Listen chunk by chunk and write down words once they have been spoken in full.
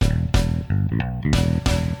Hey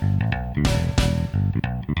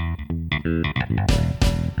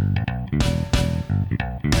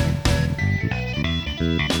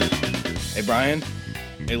Brian,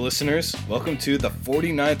 hey listeners, welcome to the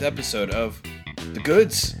 49th episode of The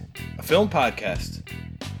Goods, a film podcast.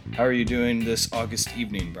 How are you doing this August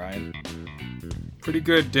evening, Brian? Pretty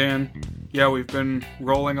good, Dan. Yeah, we've been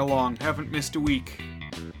rolling along. Haven't missed a week.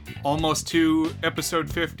 Almost to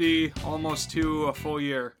episode 50, almost to a full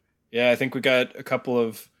year. Yeah, I think we got a couple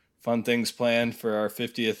of fun things planned for our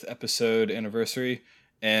 50th episode anniversary.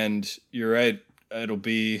 And you're right, it'll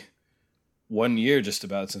be 1 year just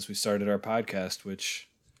about since we started our podcast, which,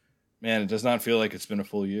 man, it does not feel like it's been a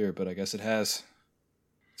full year, but I guess it has.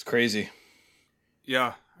 It's crazy.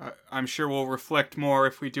 Yeah, I'm sure we'll reflect more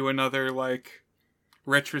if we do another,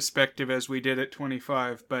 retrospective as we did at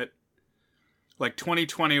 25, but,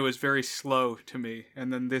 2020 was very slow to me,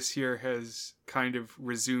 and then this year has kind of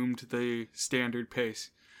resumed the standard pace.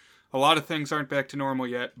 A lot of things aren't back to normal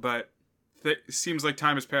yet, but it seems like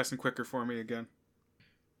time is passing quicker for me again.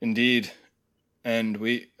 Indeed. And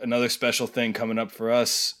another special thing coming up for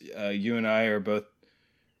us, you and I are both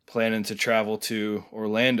planning to travel to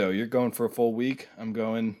Orlando. You're going for a full week. I'm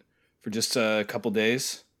going for just a couple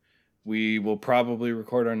days. We will probably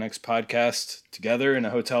record our next podcast together in a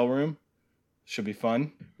hotel room. Should be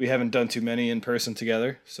fun. We haven't done too many in person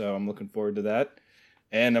together, so I'm looking forward to that.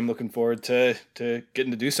 And I'm looking forward to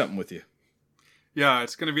getting to do something with you. Yeah,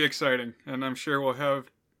 it's going to be exciting, and I'm sure we'll have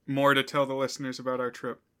more to tell the listeners about our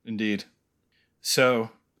trip. Indeed.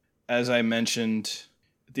 So, as I mentioned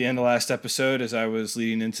at the end of last episode, as I was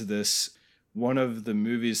leading into this, one of the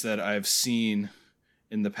movies that I've seen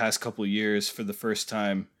in the past couple years for the first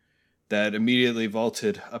time that immediately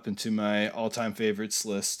vaulted up into my all-time favorites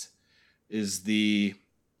list is the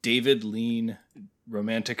David Lean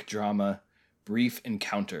romantic drama Brief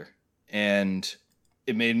Encounter. And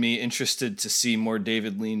it made me interested to see more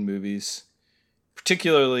David Lean movies.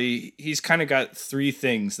 Particularly, he's kind of got three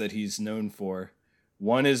things that he's known for.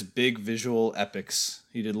 One is big visual epics.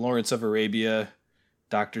 He did Lawrence of Arabia,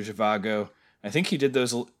 Dr. Zhivago. I think he did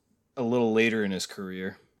those a little later in his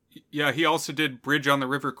career. Yeah, he also did Bridge on the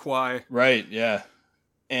River Kwai. Right, yeah.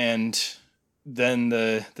 And then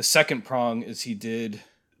the second prong is he did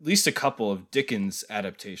at least a couple of Dickens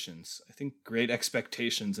adaptations. I think Great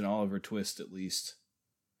Expectations and Oliver Twist, at least.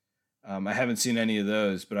 I haven't seen any of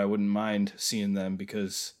those, but I wouldn't mind seeing them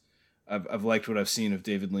because I've liked what I've seen of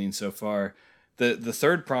David Lean so far. The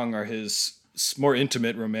third prong are his more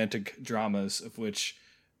intimate romantic dramas, of which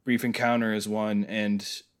Brief Encounter is one, and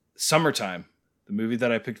Summertime, the movie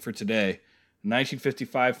that I picked for today,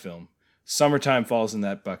 1955 film. Summertime falls in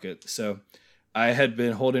that bucket. So I had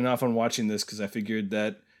been holding off on watching this because I figured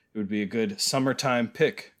that it would be a good summertime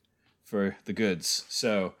pick for the goods.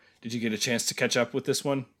 So did you get a chance to catch up with this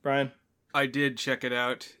one, Brian? I did check it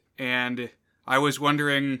out, and I was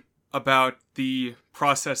wondering about the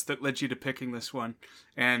process that led you to picking this one.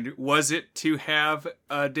 And was it to have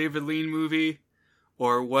a David Lean movie,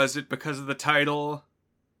 or was it because of the title,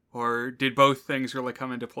 or did both things really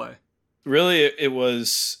come into play? Really, it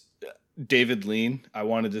was David Lean. I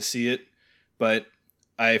wanted to see it, but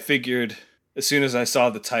I figured as soon as I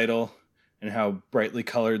saw the title and how brightly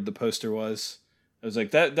colored the poster was, I was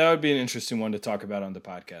like, that would be an interesting one to talk about on the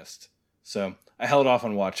podcast. So I held off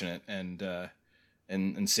on watching it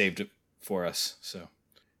and saved it for us. So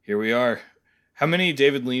here we are. How many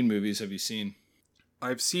David Lean movies have you seen?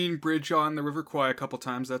 I've seen Bridge on the River Kwai a couple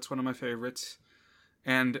times. That's one of my favorites.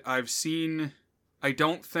 And I've seen, I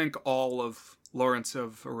don't think all of Lawrence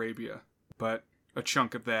of Arabia, but a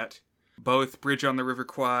chunk of that. Both Bridge on the River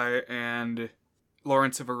Kwai and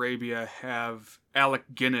Lawrence of Arabia have Alec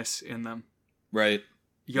Guinness in them. Right.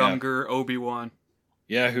 Younger Obi-Wan.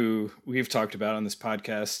 Yeah, who we've talked about on this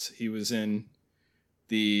podcast. He was in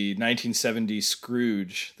the 1970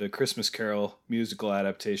 Scrooge, the Christmas Carol musical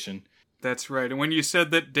adaptation. That's right. And when you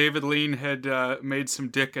said that David Lean had made some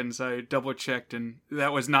Dickens, I double-checked, and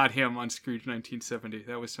that was not him on Scrooge 1970.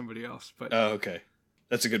 That was somebody else. But oh, okay.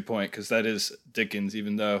 That's a good point, because that is Dickens,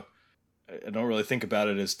 even though I don't really think about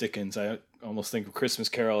it as Dickens. I almost think of Christmas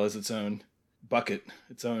Carol as its own bucket,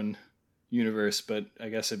 its own universe, but I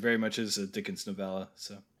guess it very much is a Dickens novella.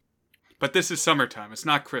 So, but this is summertime. It's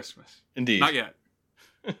not Christmas. Indeed. Not yet.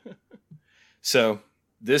 So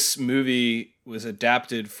this movie was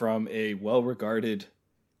adapted from a well-regarded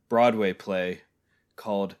Broadway play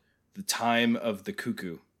called The Time of the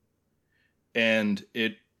Cuckoo. And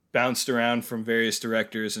it bounced around from various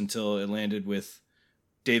directors until it landed with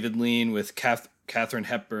David Lean, with Katharine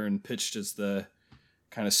Hepburn pitched as the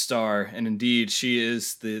kind of star. And indeed, she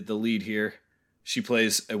is the lead here. She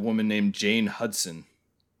plays a woman named Jane Hudson,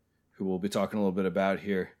 who we'll be talking a little bit about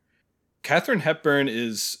here. Katharine Hepburn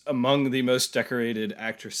is among the most decorated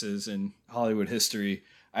actresses in Hollywood history.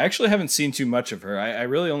 I actually haven't seen too much of her. I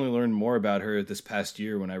really only learned more about her this past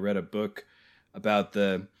year when I read a book about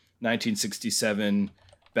the 1967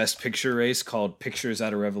 Best Picture race called Pictures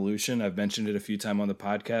at a Revolution. I've mentioned it a few times on the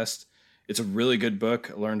podcast. It's a really good book.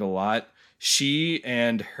 I learned a lot. She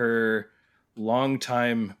and her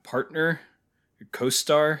longtime partner,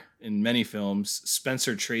 co-star in many films,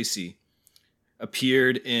 Spencer Tracy,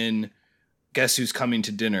 appeared in Guess Who's Coming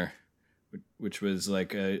to Dinner, which was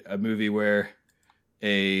like a movie where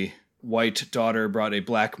a white daughter brought a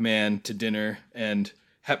black man to dinner, and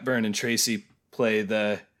Hepburn and Tracy play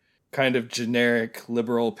the kind of generic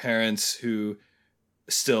liberal parents who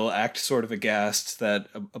still act sort of aghast that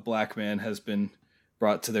a black man has been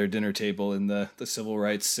brought to their dinner table in the civil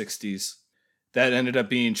rights 60s. That ended up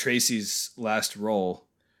being Tracy's last role,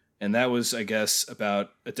 and that was, I guess,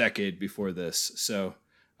 about a decade before this. So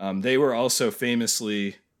they were also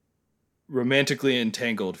famously romantically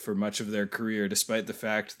entangled for much of their career, despite the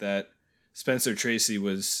fact that Spencer Tracy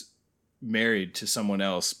was married to someone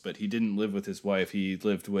else, but he didn't live with his wife. He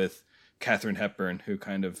lived with Katharine Hepburn, who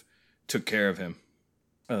kind of took care of him.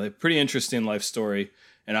 A pretty interesting life story,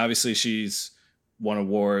 and obviously she's won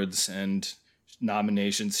awards and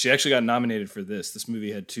nominations. She actually got nominated for this. This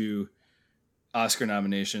movie had 2 Oscar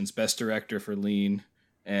nominations, Best Director for Lean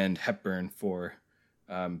and Hepburn for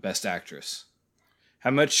Best Actress.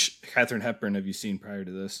 How much Katharine Hepburn have you seen prior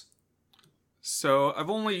to this? So I've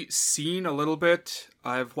only seen a little bit.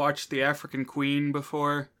 I've watched The African Queen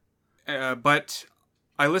before, but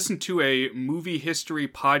I listened to a movie history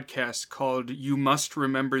podcast called You Must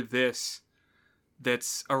Remember This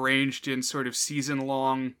that's arranged in sort of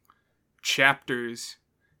season-long chapters,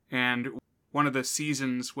 and one of the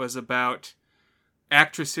seasons was about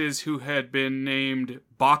actresses who had been named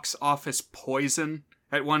box office poison.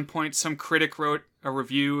 At one point, some critic wrote a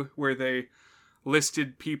review where they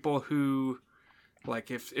listed people who,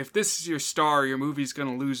 like, if this is your star, your movie's going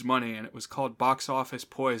to lose money, and it was called Box Office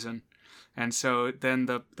Poison. And so then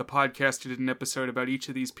the podcast did an episode about each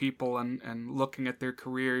of these people and looking at their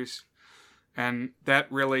careers. And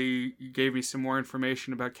that really gave me some more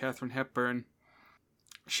information about Katharine Hepburn.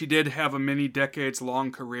 She did have a many decades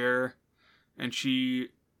long career, and she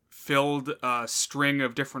filled a string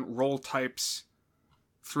of different role types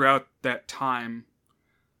throughout that time.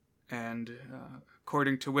 And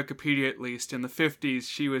according to Wikipedia, at least, in the 50s,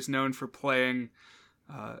 she was known for playing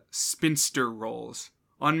spinster roles,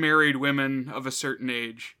 unmarried women of a certain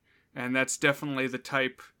age. And that's definitely the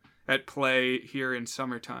type at play here in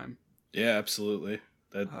Summertime. Yeah, absolutely.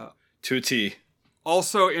 That to a T.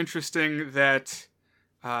 Also interesting that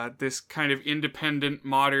this kind of independent,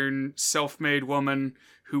 modern, self-made woman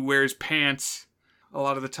who wears pants a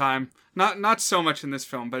lot of the time. Not so much in this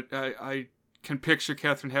film, but I can picture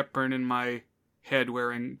Katharine Hepburn in my head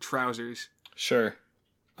wearing trousers. Sure.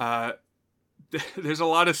 There's a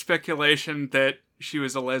lot of speculation that she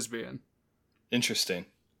was a lesbian. Interesting.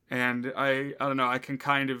 And I don't know, I can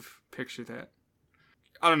kind of picture that.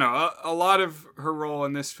 I don't know, a lot of her role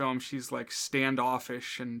in this film, she's like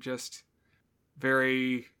standoffish and just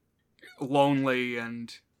very lonely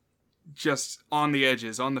and just on the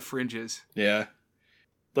edges, on the fringes. Yeah.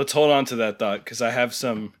 Let's hold on to that thought, because I have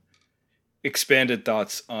some expanded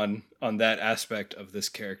thoughts on that aspect of this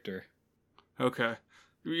character. Okay.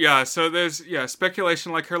 Yeah, so there's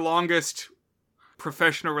speculation like her longest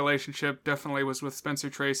professional relationship definitely was with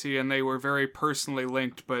Spencer Tracy, and they were very personally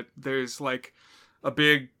linked, but there's like a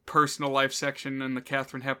big personal life section in the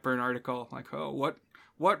Katharine Hepburn article, like, oh,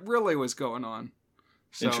 what really was going on?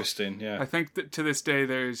 So interesting, yeah. I think that to this day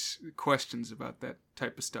there's questions about that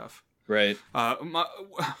type of stuff. Right.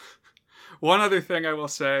 One other thing I will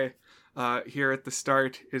say here at the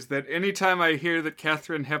start is that anytime I hear that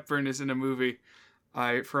Katharine Hepburn is in a movie,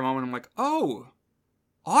 for a moment I'm like, oh,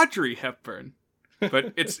 Audrey Hepburn.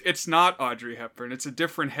 But it's not Audrey Hepburn. It's a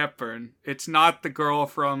different Hepburn. It's not the girl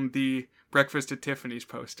from the Breakfast at Tiffany's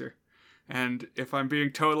poster. And if I'm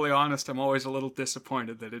being totally honest, I'm always a little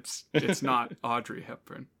disappointed that it's not Audrey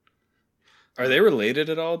Hepburn. Are they related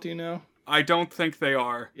at all, do you know? I don't think they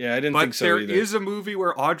are. Yeah, I didn't think so either. But there is a movie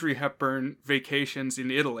where Audrey Hepburn vacations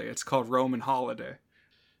in Italy. It's called Roman Holiday.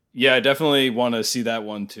 Yeah, I definitely want to see that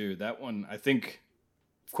one too. That one, I think,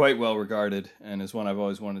 quite well regarded and is one I've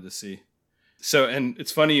always wanted to see. So, and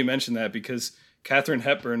it's funny you mentioned that because Katharine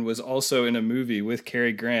Hepburn was also in a movie with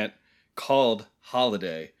Cary Grant called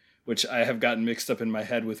Holiday, which I have gotten mixed up in my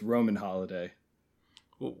head with Roman Holiday.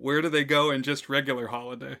 Well, where do they go in just regular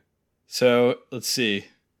Holiday? So, let's see.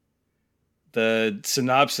 The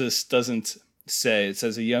synopsis doesn't say. It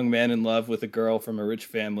says a young man in love with a girl from a rich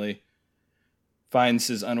family finds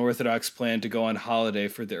his unorthodox plan to go on holiday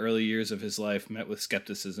for the early years of his life met with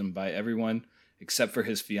skepticism by everyone except for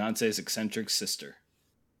his fiance's eccentric sister.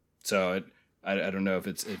 So I don't know if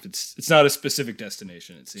it's not a specific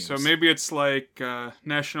destination, it seems. So maybe it's like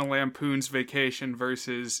National Lampoon's Vacation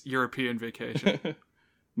versus European Vacation.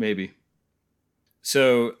 Maybe.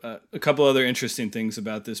 So a couple other interesting things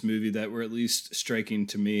about this movie that were at least striking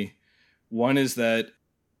to me. One is that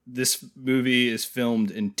this movie is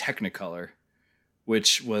filmed in Technicolor,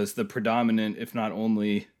 which was the predominant, if not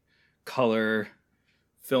only, color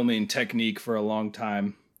filming technique for a long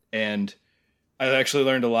time. And I actually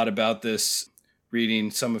learned a lot about this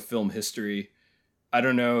reading some of film history. I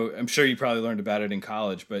don't know, I'm sure you probably learned about it in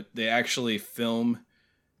college, but they actually film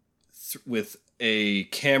with a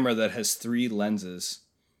camera that has 3 lenses,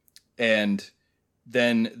 and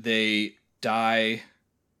then they dye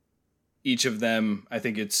each of them, I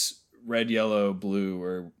think it's red, yellow, blue,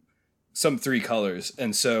 or some 3 colors.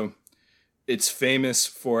 And so it's famous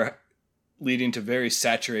for leading to very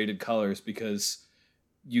saturated colors because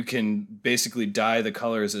you can basically dye the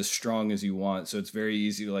colors as strong as you want. So it's very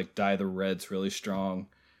easy to like dye the reds really strong,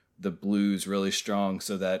 the blues really strong,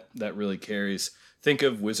 so that really carries. Think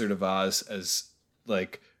of Wizard of Oz as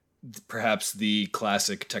like perhaps the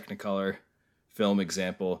classic Technicolor film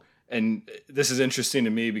example. And this is interesting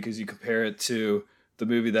to me because you compare it to the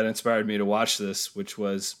movie that inspired me to watch this, which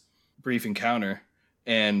was Brief Encounter.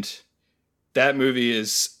 And that movie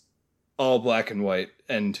is all black and white,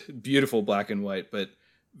 and beautiful black and white, but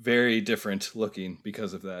very different looking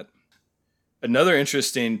because of that. Another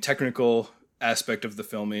interesting technical aspect of the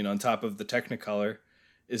filming on top of the Technicolor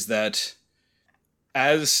is that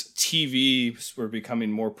as TVs were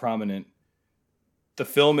becoming more prominent, the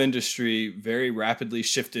film industry very rapidly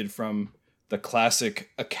shifted from the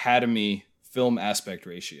classic Academy film aspect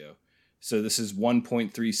ratio. So this is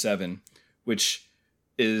 1.37, which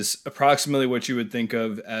is approximately what you would think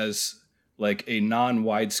of as like a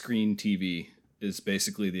non-widescreen TV is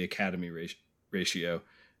basically the Academy ratio.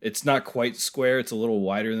 It's not quite square. It's a little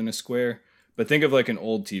wider than a square. But think of like an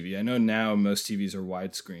old TV. I know now most TVs are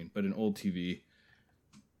widescreen, but an old TV,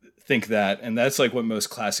 think that. And that's like what most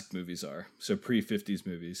classic movies are. So pre-50s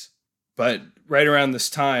movies. But right around this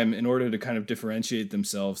time, in order to kind of differentiate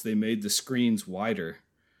themselves, they made the screens wider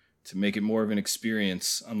to make it more of an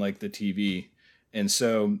experience, unlike the TV. And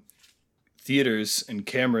so theaters and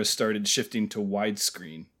cameras started shifting to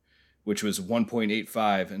widescreen, which was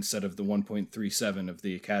 1.85 instead of the 1.37 of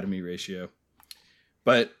the Academy ratio.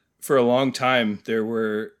 But for a long time, there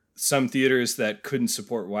were some theaters that couldn't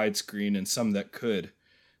support widescreen and some that could.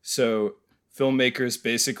 So filmmakers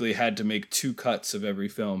basically had to make 2 cuts of every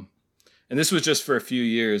film. And this was just for a few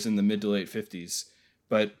years in the mid to late 50s.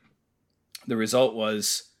 But the result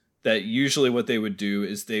was that usually what they would do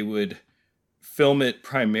is they would film it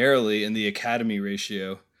primarily in the Academy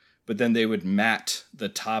ratio, but then they would matte the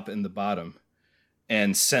top and the bottom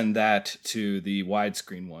and send that to the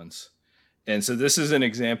widescreen ones. And so this is an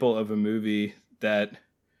example of a movie that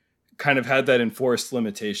kind of had that enforced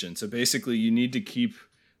limitation. So basically you need to keep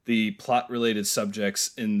the plot-related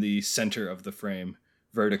subjects in the center of the frame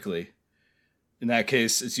vertically. In that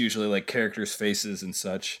case, it's usually like characters' faces and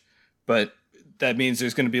such. But that means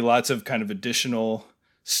there's going to be lots of kind of additional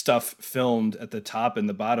stuff filmed at the top and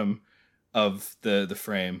the bottom of the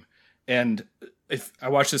frame. And if I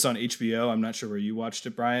watched this on HBO, I'm not sure where you watched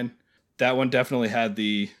it, Brian. That one definitely had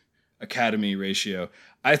the Academy ratio.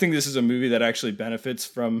 I think this is a movie that actually benefits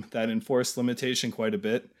from that enforced limitation quite a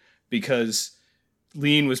bit, because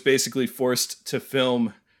Lean was basically forced to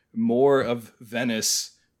film more of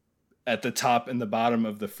Venice at the top and the bottom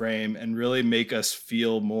of the frame and really make us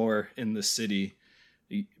feel more in the city,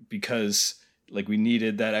 because like we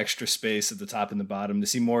needed that extra space at the top and the bottom to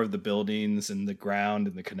see more of the buildings and the ground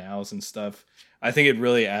and the canals and stuff. I think it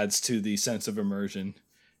really adds to the sense of immersion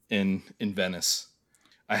in Venice.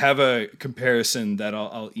 I have a comparison that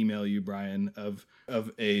I'll email you, Brian, of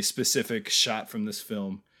a specific shot from this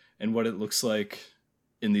film and what it looks like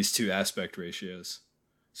in these 2 aspect ratios.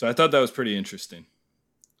 So I thought that was pretty interesting.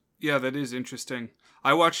 Yeah, that is interesting.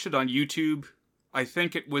 I watched it on YouTube. I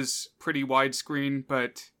think it was pretty widescreen,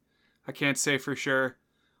 but I can't say for sure.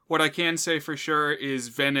 What I can say for sure is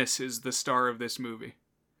Venice is the star of this movie.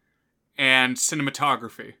 And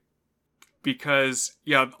cinematography. Because,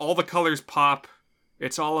 yeah, all the colors pop.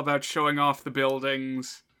 It's all about showing off the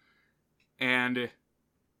buildings. And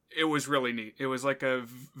it was really neat. It was like a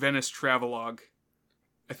Venice travelogue.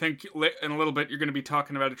 I think in a little bit you're going to be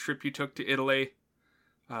talking about a trip you took to Italy.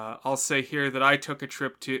 I'll say here that I took a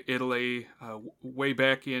trip to Italy way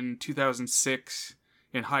back in 2006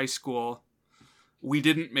 in high school. We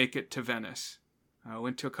didn't make it to Venice. I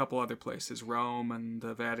went to a couple other places, Rome and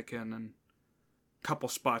the Vatican and a couple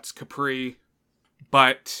spots, Capri,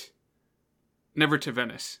 but never to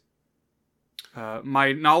Venice.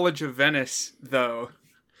 My knowledge of Venice, though,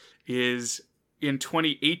 is in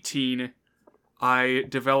 2018, I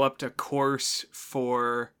developed a course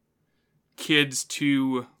for kids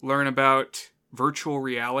to learn about virtual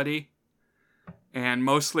reality. And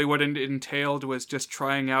mostly what it entailed was just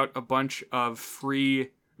trying out a bunch of free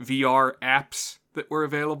VR apps that were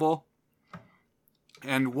available.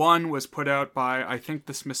 And one was put out by, I think,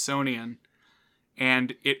 the Smithsonian.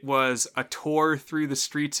 And it was a tour through the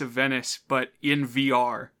streets of Venice, but in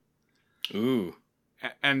VR. Ooh.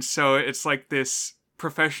 And so it's like this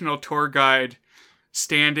professional tour guide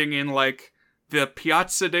standing in like the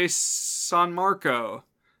Piazza de San Marco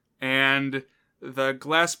and the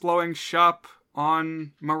glass-blowing shop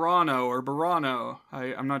on Murano or Burano.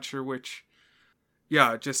 I'm not sure which.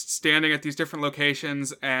 Yeah, just standing at these different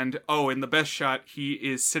locations, and in the best shot, he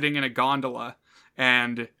is sitting in a gondola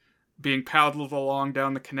and being paddled along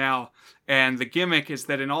down the canal. And the gimmick is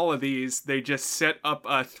that in all of these, they just set up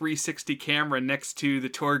a 360 camera next to the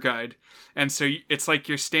tour guide. And so it's like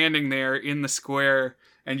you're standing there in the square,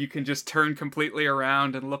 and you can just turn completely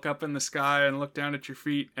around and look up in the sky and look down at your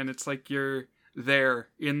feet, and it's like you're there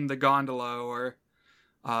in the gondola or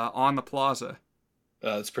on the plaza.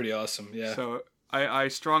 That's pretty awesome, yeah. So I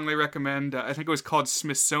strongly recommend, I think it was called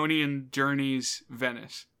Smithsonian Journeys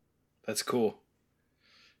Venice. That's cool.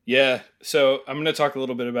 Yeah, so I'm going to talk a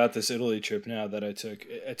little bit about this Italy trip now that I took.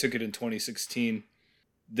 I took it in 2016.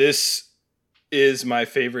 This is my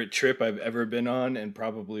favorite trip I've ever been on and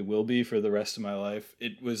probably will be for the rest of my life.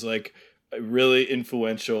 It was like a really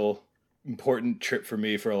influential, important trip for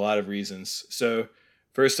me for a lot of reasons. So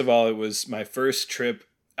first of all, it was my first trip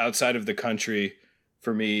outside of the country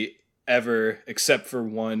for me ever, except for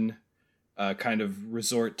one kind of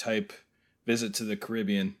resort type visit to the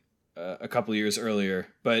Caribbean a couple years earlier.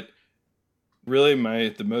 But really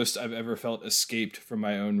the most I've ever felt escaped from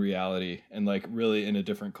my own reality and like really in a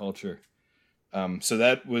different culture. So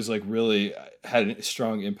that was like really had a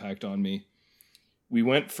strong impact on me. We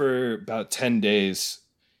went for about 10 days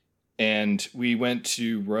and we went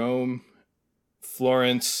to Rome,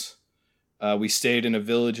 Florence. We stayed in a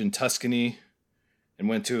village in Tuscany and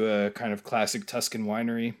went to a kind of classic Tuscan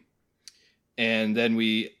winery. And then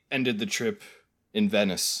we ended the trip in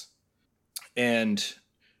Venice. And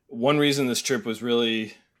one reason this trip was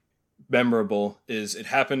really memorable is it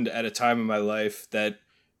happened at a time in my life that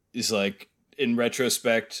is like, in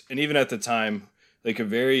retrospect, and even at the time, like a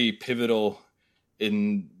very pivotal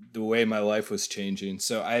in the way my life was changing.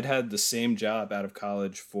 So I had had the same job out of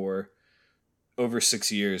college for over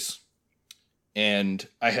 6 years. And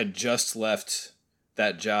I had just left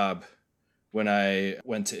that job when I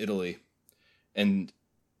went to Italy. And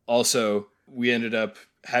also, we ended up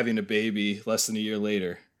having a baby less than a year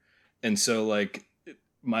later. And so, like,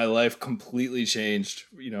 my life completely changed.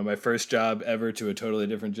 You know, my first job ever to a totally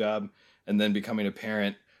different job, and then becoming a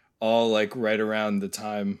parent, all like right around the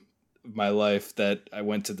time of my life that I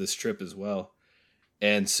went to this trip as well.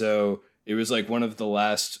 And so it was like one of the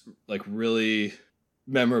last like really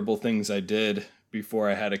memorable things I did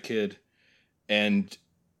before I had a kid. And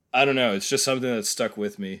I don't know, it's just something that stuck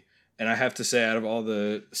with me. And I have to say, out of all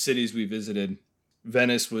the cities we visited,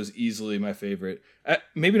 Venice was easily my favorite.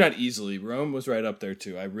 Maybe not easily. Rome was right up there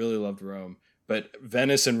too. I really loved Rome. But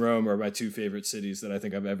Venice and Rome are my two favorite cities that I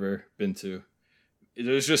think I've ever been to.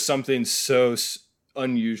 There's just something so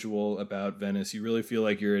unusual about Venice. You really feel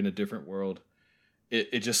like you're in a different world.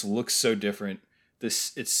 It just looks so different.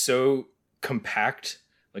 It's so compact,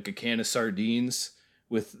 like a can of sardines,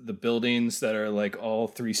 with the buildings that are like all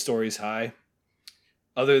 3 stories high.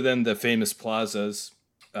 Other than the famous plazas,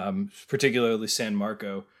 particularly San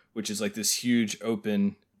Marco, which is like this huge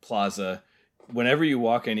open plaza. Whenever you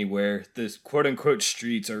walk anywhere, the quote unquote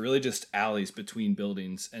streets are really just alleys between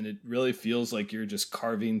buildings. And it really feels like you're just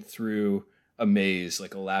carving through a maze,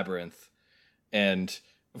 like a labyrinth. And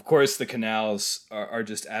of course, the canals are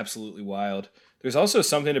just absolutely wild. There's also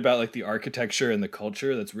something about like the architecture and the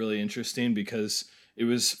culture that's really interesting because it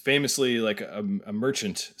was famously like a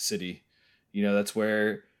merchant city. You know, that's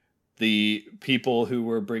where the people who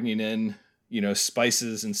were bringing in, you know,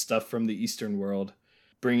 spices and stuff from the Eastern world,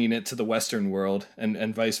 bringing it to the Western world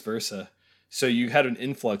and vice versa. So you had an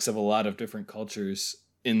influx of a lot of different cultures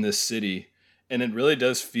in this city. And it really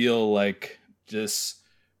does feel like just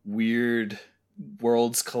weird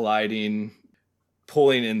worlds colliding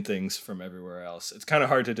pulling in things from everywhere else. It's kind of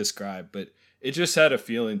hard to describe, but it just had a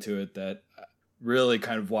feeling to it that really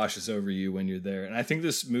kind of washes over you when you're there. And I think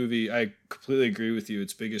this movie, I completely agree with you.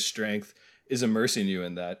 Its biggest strength is immersing you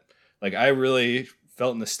in that. Like, I really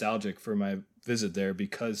felt nostalgic for my visit there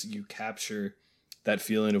because you capture that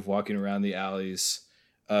feeling of walking around the alleys,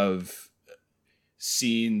 of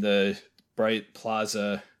seeing the bright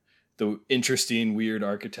plaza, the interesting, weird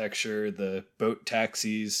architecture, the boat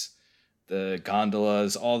taxis, the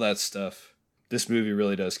gondolas, all that stuff. This movie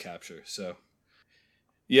really does capture. So,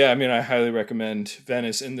 yeah, I mean, I highly recommend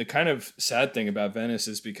Venice. And the kind of sad thing about Venice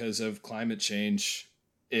is because of climate change,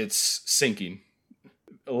 it's sinking.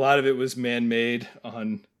 A lot of it was man-made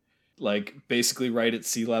on, like, basically right at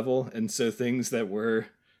sea level. And so things that were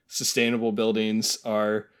sustainable buildings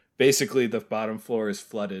are basically the bottom floor is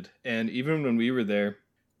flooded. And even when we were there,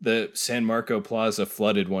 the San Marco Plaza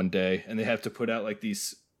flooded one day, and they have to put out like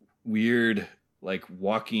these weird, like,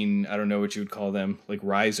 walking, I don't know what you would call them, like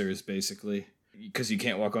risers basically, because you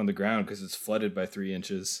can't walk on the ground because it's flooded by 3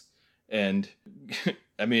 inches. And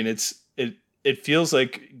I mean, it feels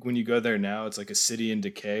like when you go there now, it's like a city in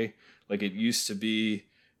decay. Like, it used to be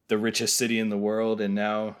the richest city in the world, and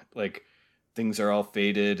now, like, things are all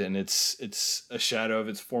faded and it's a shadow of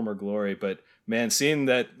its former glory. But man, seeing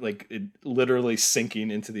that, like, it literally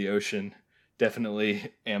sinking into the ocean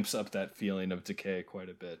definitely amps up that feeling of decay quite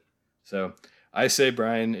a bit. So I say,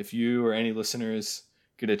 Brian, if you or any listeners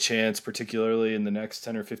get a chance, particularly in the next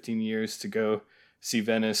 10 or 15 years, to go see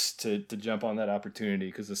Venice, to jump on that opportunity,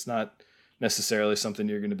 because it's not necessarily something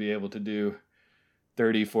you're going to be able to do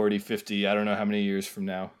 30, 40, 50, I don't know how many years from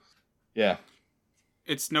now. Yeah.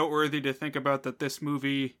 It's noteworthy to think about that this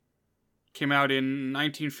movie came out in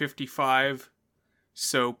 1955,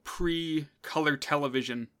 so pre-color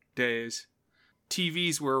television days.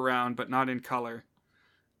 TVs were around, but not in color.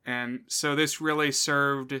 And so this really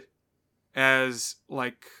served as,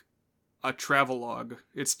 like, a travelogue.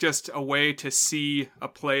 It's just a way to see a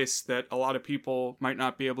place that a lot of people might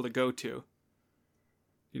not be able to go to.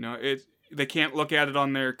 You know, they can't look at it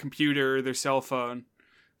on their computer or their cell phone.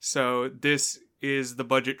 So this is the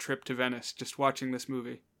budget trip to Venice, just watching this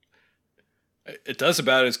movie. It does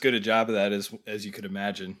about as good a job of that as you could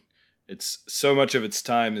imagine. It's so much of its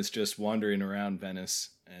time is just wandering around Venice.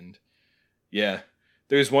 And yeah,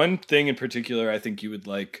 there's one thing in particular I think you would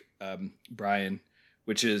like, Brian,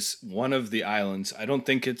 which is one of the islands. I don't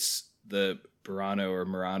think it's the Burano or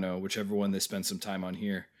Murano, whichever one they spend some time on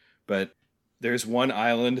here, but there's one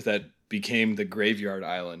island that became the graveyard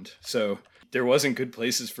island. So there wasn't good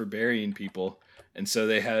places for burying people. And so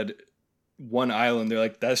they had one island. They're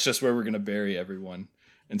like, that's just where we're going to bury everyone.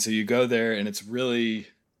 And so you go there and it's really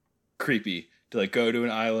creepy to, like, go to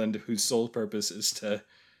an island whose sole purpose is to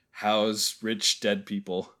house rich dead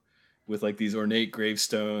people with, like, these ornate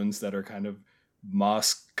gravestones that are kind of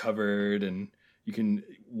moss covered, and you can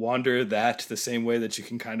wander that the same way that you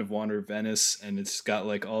can kind of wander Venice, and it's got,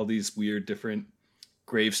 like, all these weird different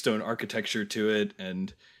gravestone architecture to it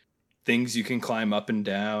and things you can climb up and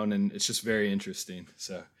down, and it's just very interesting.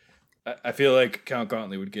 So I feel like Count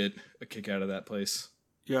Gauntlet would get a kick out of that place.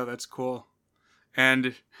 Yeah, that's cool.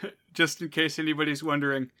 And just in case anybody's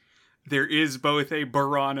wondering, there is both a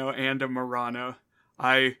Burano and a Murano.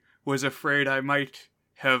 I was afraid I might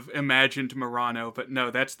have imagined Murano, but no,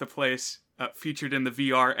 that's the place featured in the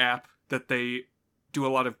VR app that they do a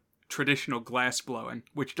lot of traditional glass blowing,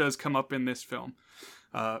 which does come up in this film.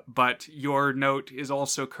 But your note is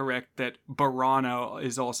also correct that Burano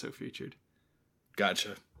is also featured.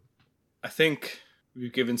 Gotcha. I think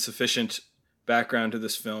we've given sufficient background to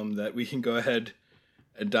this film that we can go ahead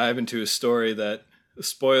and dive into a story that,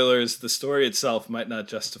 spoilers, the story itself might not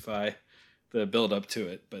justify the build up to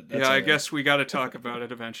it, but that's yeah, I right. guess we got to talk about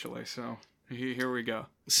it eventually. So here we go.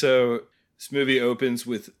 So this movie opens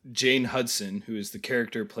with Jane Hudson, who is the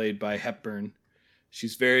character played by Hepburn.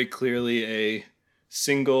 She's very clearly a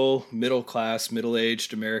single, middle-class,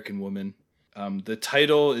 middle-aged American woman. The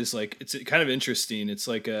title is, like, it's kind of interesting. It's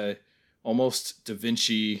like a almost Da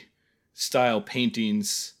Vinci style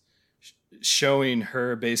paintings showing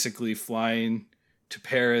her basically flying to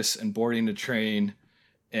Paris and boarding a train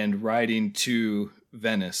and riding to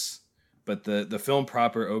Venice. But the film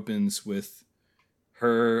proper opens with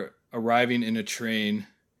her arriving in a train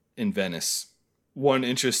in Venice. One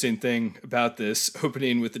interesting thing about this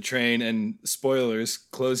opening with the train and, spoilers,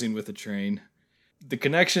 closing with the train. The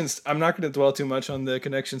connections, I'm not going to dwell too much on the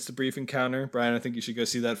connections to Brief Encounter. Brian, I think you should go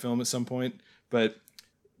see that film at some point. But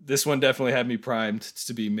this one definitely had me primed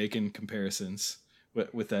to be making comparisons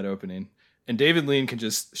with that opening. And David Lean can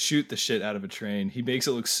just shoot the shit out of a train. He makes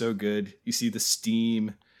it look so good. You see the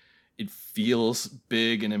steam it feels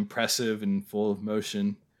big and impressive and full of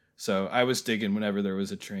motion. So I was digging whenever there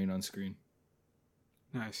was a train on screen.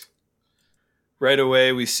 Nice. Right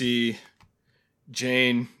away, we see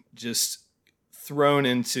Jane just thrown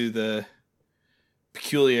into the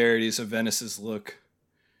peculiarities of Venice's look.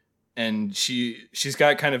 And she's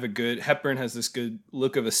got kind of a good, Hepburn has this good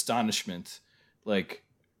look of astonishment, like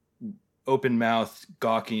open mouth,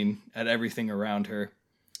 gawking at everything around her.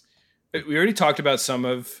 We already talked about some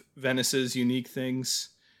of Venice's unique things,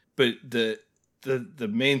 but the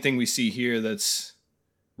main thing we see here that's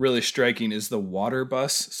really striking is the water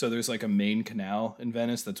bus. So there's like a main canal in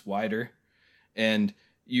Venice that's wider, and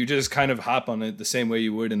you just kind of hop on it the same way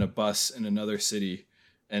you would in a bus in another city.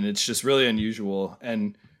 And it's just really unusual.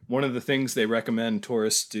 And one of the things they recommend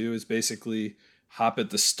tourists do is basically hop at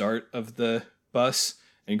the start of the bus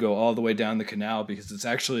and go all the way down the canal, because it's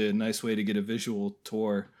actually a nice way to get a visual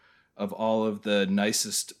tour of all of the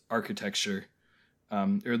nicest architecture,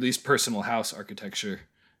 or at least personal house architecture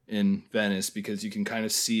in Venice, because you can kind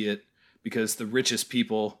of see it, because the richest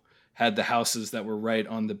people had the houses that were right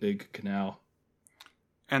on the big canal.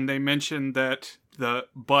 And they mentioned that the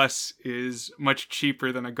bus is much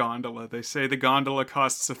cheaper than a gondola. They say the gondola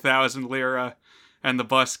costs 1,000 lira and the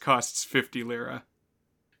bus costs 50 lira.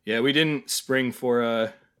 Yeah, we didn't spring for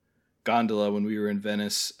a gondola when we were in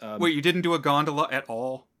Venice. Wait, you didn't do a gondola at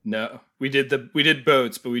all? No, we did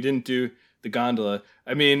boats, but we didn't do the gondola.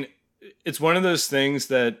 I mean, it's one of those things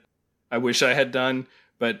that I wish I had done,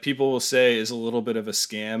 but people will say is a little bit of a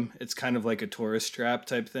scam. It's kind of like a tourist trap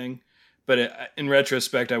type thing. But in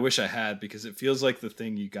retrospect, I wish I had, because it feels like the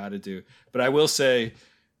thing you got to do. But I will say,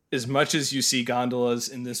 as much as you see gondolas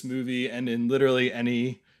in this movie and in literally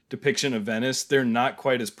any depiction of Venice, they're not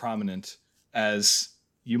quite as prominent as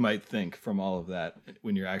you might think from all of that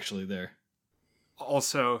when you're actually there.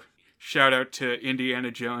 Also, shout out to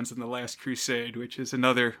Indiana Jones and the Last Crusade, which is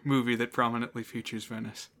another movie that prominently features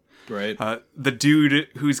Venice. Right. The dude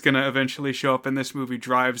who's going to eventually show up in this movie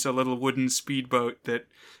drives a little wooden speedboat that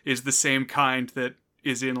is the same kind that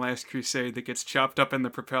is in Last Crusade that gets chopped up in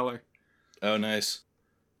the propeller. Oh, nice.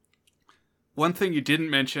 One thing you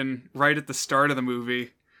didn't mention right at the start of the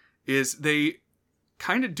movie is they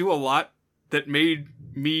kind of do a lot that made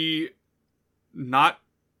me not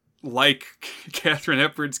like Katharine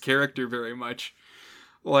Hepburn's character very much.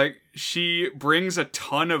 Like, she brings a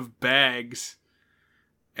ton of bags,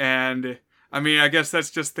 and I mean, I guess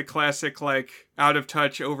that's just the classic, like, out of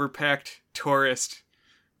touch, overpacked tourist.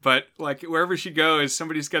 But, like, wherever she goes,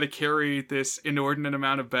 somebody's got to carry this inordinate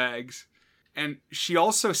amount of bags. And she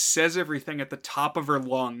also says everything at the top of her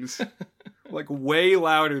lungs, like, way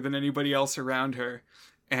louder than anybody else around her.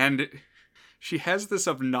 And she has this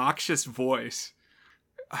obnoxious voice.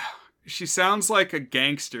 She sounds like a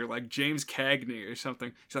gangster, like James Cagney or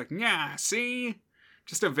something. She's like, yeah, see?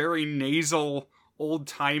 Just a very nasal,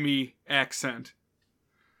 old-timey accent.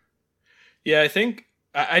 Yeah, I think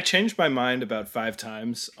I changed my mind about 5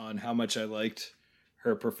 times on how much I liked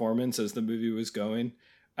her performance as the movie was going.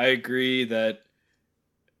 I agree that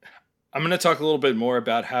I'm going to talk a little bit more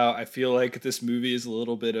about how I feel like this movie is a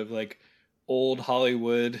little bit of like old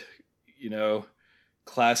Hollywood,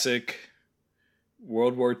 classic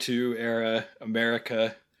World War II era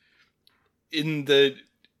America in the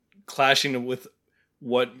clashing with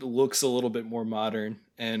what looks a little bit more modern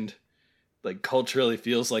and like culturally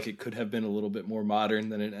feels like it could have been a little bit more modern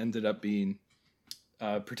than it ended up being.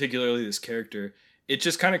 Particularly this character, it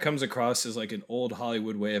just kind of comes across as like an old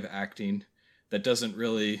Hollywood way of acting that doesn't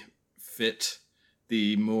really fit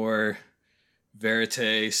the more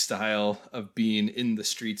verite style of being in the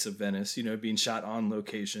streets of Venice, being shot on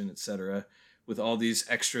location, etc., with all these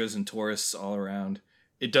extras and tourists all around.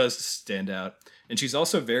 It does stand out. And she's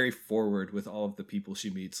also very forward with all of the people she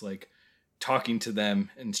meets, like talking to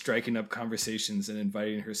them and striking up conversations and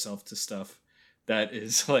inviting herself to stuff that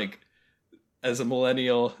is like, as a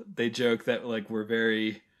millennial, they joke that like we're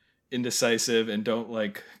very indecisive and don't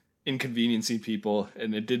like inconveniencing people.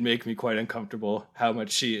 And it did make me quite uncomfortable how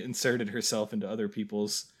much she inserted herself into other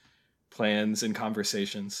people's plans and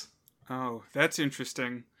conversations. Oh, that's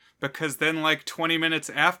interesting. Because then like 20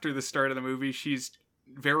 minutes after the start of the movie, she's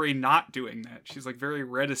very not doing that. She's like very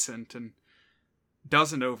reticent and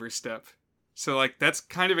doesn't overstep. So like that's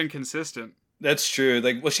kind of inconsistent. That's true.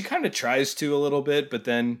 Like, well, she kind of tries to a little bit, but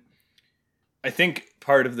then I think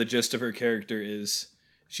part of the gist of her character is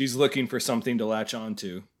she's looking for something to latch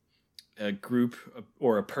onto, a group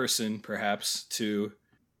or a person perhaps to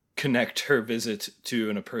connect her visit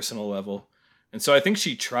to on a personal level. And so I think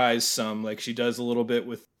she tries some, like she does a little bit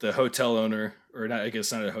with the hotel owner, or not, I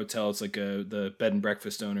guess not a hotel, it's like the bed and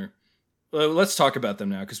breakfast owner, Well, let's talk about them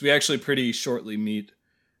now, because we actually pretty shortly meet.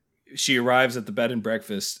 She arrives at the bed and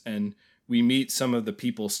breakfast, and we meet some of the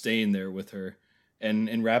people staying there with her. And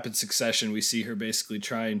in rapid succession, we see her basically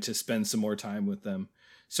trying to spend some more time with them.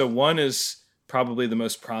 So one is probably the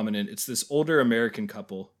most prominent. It's this older American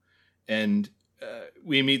couple, and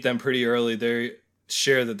we meet them pretty early. They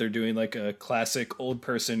share that they're doing like a classic old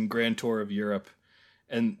person grand tour of Europe,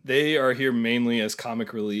 and they are here mainly as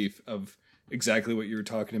comic relief of exactly what you were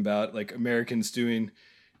talking about, like Americans doing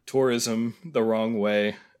tourism the wrong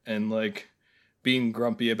way and like being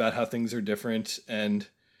grumpy about how things are different and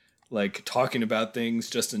like talking about things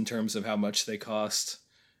just in terms of how much they cost.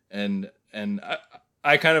 And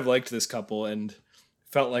I kind of liked this couple and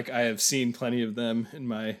felt like I have seen plenty of them in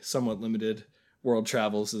my somewhat limited world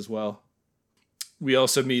travels as well. We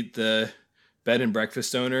also meet the bed and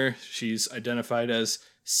breakfast owner. She's identified as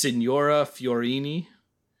Signora Fiorini.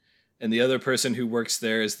 And the other person who works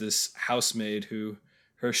there is this housemaid who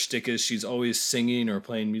her shtick is she's always singing or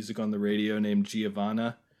playing music on the radio, named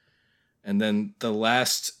Giovanna. And then the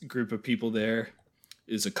last group of people there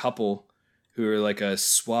is a couple who are like a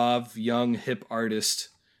suave, young, hip artist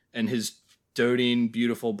and his doting,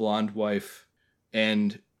 beautiful blonde wife.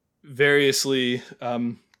 And variously,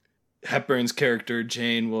 Hepburn's character,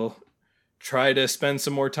 Jane, will try to spend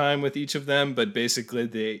some more time with each of them, but basically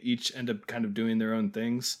they each end up kind of doing their own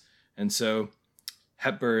things. And so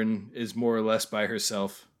Hepburn is more or less by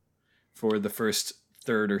herself for the first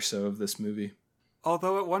third or so of this movie.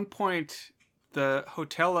 Although at one point, the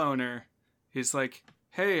hotel owner is like,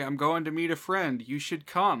 hey, I'm going to meet a friend. You should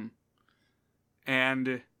come.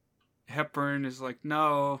 And Hepburn is like,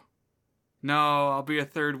 no, I'll be a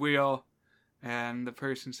third wheel. And the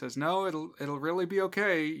person says, no, it'll really be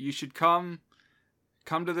okay. You should come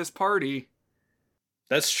to this party.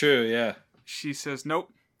 That's true, yeah. She says,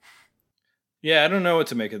 nope. Yeah, I don't know what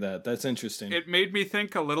to make of that. That's interesting. It made me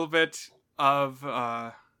think a little bit of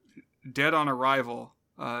Dead on Arrival,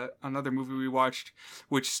 another movie we watched,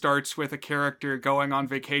 which starts with a character going on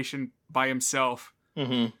vacation by himself.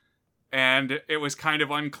 Mm-hmm. And it was kind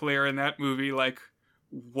of unclear in that movie, like,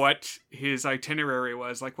 what his itinerary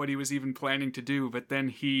was, like what he was even planning to do. But then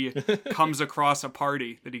he comes across a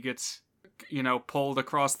party that he gets, pulled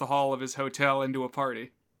across the hall of his hotel into a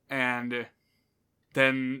party. And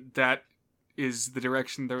then that is the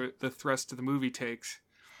direction the thrust of the movie takes.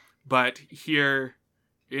 But here,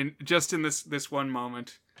 in this one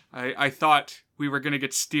moment, I thought we were going to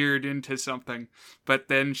get steered into something, but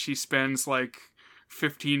then she spends like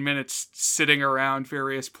 15 minutes sitting around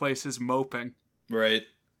various places moping. Right.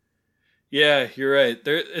 Yeah, you're right.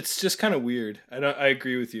 It's just kind of weird. I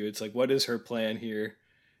agree with you. It's like, what is her plan here?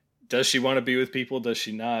 Does she want to be with people? Does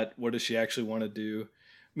she not? What does she actually want to do?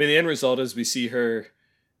 I mean, the end result is we see her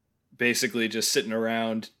basically just sitting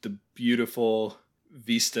around the beautiful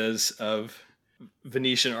vistas of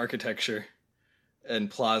Venetian architecture and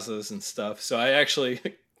plazas and stuff. So I actually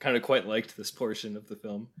kind of quite liked this portion of the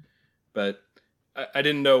film, but I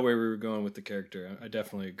didn't know where we were going with the character. I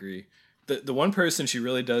definitely agree. The one person she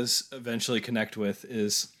really does eventually connect with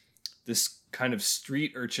is this kind of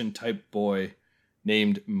street urchin type boy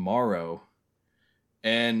named Morrow.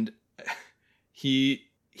 And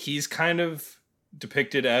he's kind of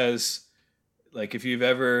depicted as, like, if you've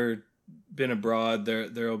ever been abroad,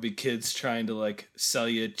 there'll be kids trying to like sell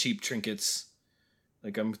you cheap trinkets.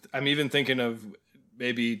 Like I'm even thinking of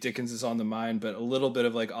maybe Dickens is on the Mind, but a little bit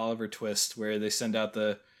of like Oliver Twist, where they send out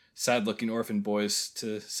the sad looking orphan boys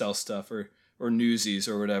to sell stuff or newsies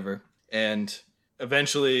or whatever. And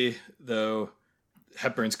eventually, though,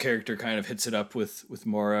 Hepburn's character kind of hits it up with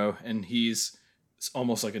Morrow, and he's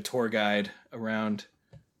almost like a tour guide around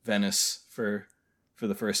Venice for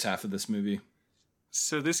the first half of this movie.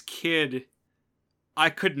 So this kid, I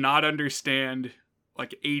could not understand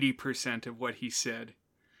like 80% of what he said,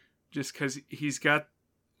 just because he's got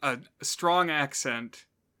a strong accent.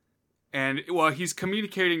 And, well, he's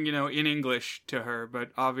communicating, in English to her,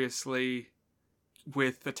 but obviously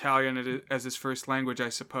with Italian as his first language, I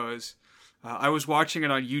suppose. I was watching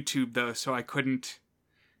it on YouTube, though, so I couldn't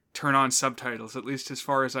turn on subtitles, at least as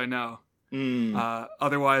far as I know.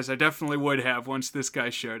 Otherwise, I definitely would have once this guy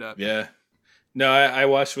showed up. Yeah. No, I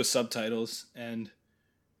watched with subtitles, and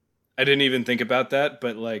I didn't even think about that,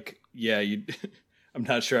 but, like, yeah, I'm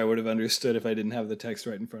not sure I would have understood if I didn't have the text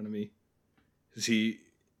right in front of me. Because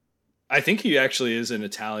I think he actually is an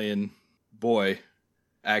Italian boy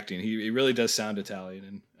acting. He really does sound Italian,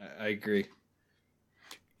 and I agree.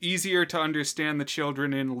 Easier to understand the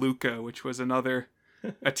children in Luca, which was another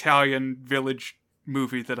Italian village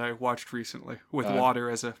movie that I watched recently, with water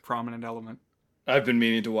as a prominent element. I've been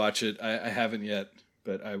meaning to watch it. I haven't yet.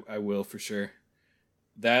 but I will for sure.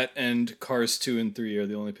 That and Cars 2 and 3 are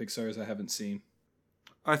the only Pixar's I haven't seen.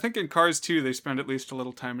 I think in Cars 2 they spend at least a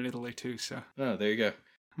little time in Italy too, so. Oh, there you go.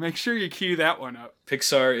 Make sure you cue that one up.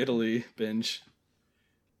 Pixar Italy binge.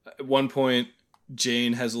 At one point,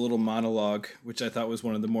 Jane has a little monologue, which I thought was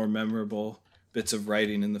one of the more memorable bits of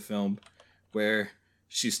writing in the film, where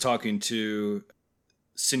she's talking to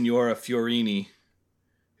Signora Fiorini,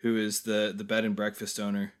 who is the bed and breakfast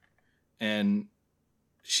owner, and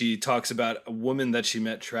she talks about a woman that she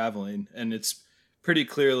met traveling, and it's pretty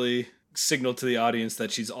clearly signaled to the audience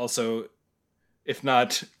that she's also, if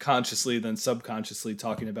not consciously, then subconsciously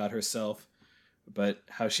talking about herself, but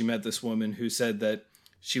how she met this woman who said that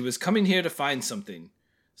she was coming here to find something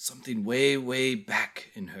way, way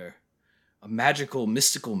back in her, a magical,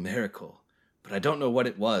 mystical miracle, but I don't know what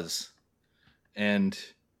it was. And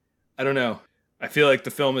I don't know. I feel like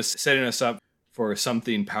the film is setting us up for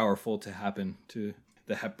something powerful to happen to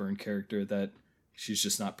the Hepburn character that she's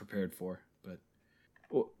just not prepared for. But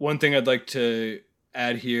one thing I'd like to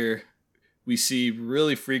add here, we see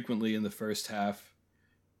really frequently in the first half,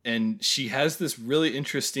 and she has this really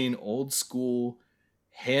interesting old school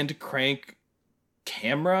hand crank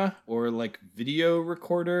camera or like video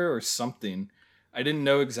recorder or something. I didn't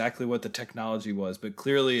know exactly what the technology was, but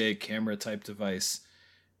clearly a camera type device.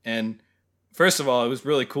 And first of all, it was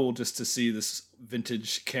really cool just to see this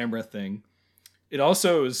vintage camera thing. It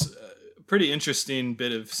also is a pretty interesting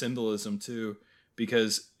bit of symbolism too,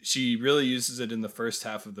 because she really uses it in the first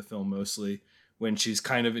half of the film mostly, when she's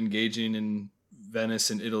kind of engaging in Venice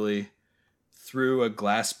and Italy through a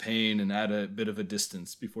glass pane and at a bit of a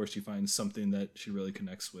distance before she finds something that she really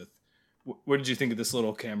connects with. What did you think of this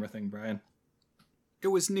little camera thing, Brian? It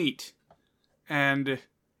was neat. And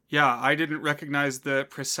yeah, I didn't recognize the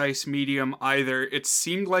precise medium either. It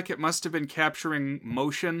seemed like it must have been capturing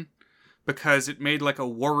motion, because it made like a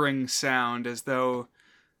whirring sound as though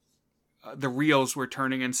the reels were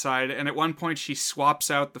turning inside. And at one point she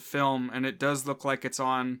swaps out the film, and it does look like it's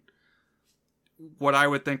on what I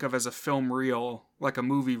would think of as a film reel, like a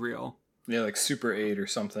movie reel. Yeah, like Super 8 or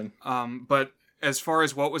something. But as far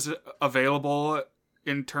as what was available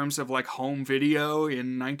in terms of like home video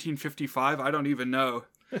in 1955, I don't even know.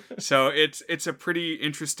 So it's a pretty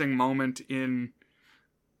interesting moment in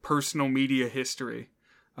personal media history.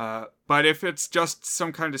 But if it's just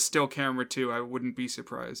some kind of still camera too, I wouldn't be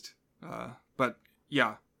surprised. But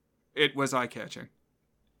yeah, it was eye-catching.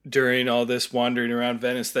 During all this wandering around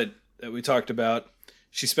Venice that we talked about,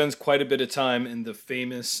 she spends quite a bit of time in the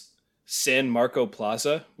famous San Marco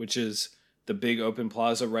Plaza, which is the big open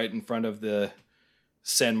plaza right in front of the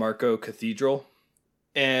San Marco Cathedral.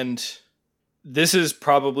 And this is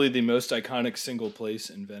probably the most iconic single place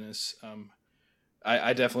in Venice.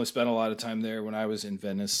 I definitely spent a lot of time there when I was in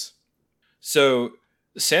Venice. So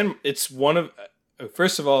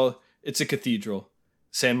first of all, it's a cathedral,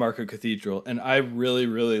 San Marco Cathedral, and I really,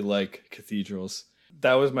 really like cathedrals.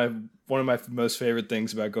 That was one of my most favorite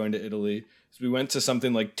things about going to Italy. Is we went to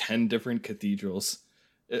something like 10 different cathedrals,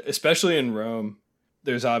 especially in Rome.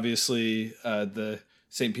 There's obviously the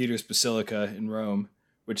St. Peter's Basilica in Rome,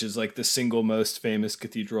 which is like the single most famous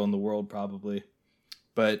cathedral in the world probably.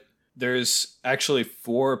 But there's actually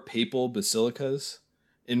 4 papal basilicas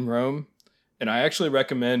in Rome. And I actually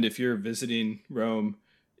recommend, if you're visiting Rome,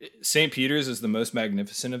 St. Peter's is the most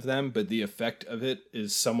magnificent of them, but the effect of it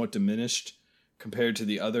is somewhat diminished compared to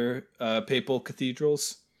the other papal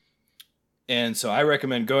cathedrals. And so I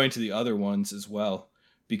recommend going to the other ones as well,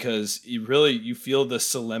 because you feel the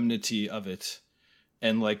solemnity of it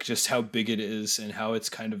and like just how big it is and how it's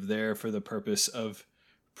kind of there for the purpose of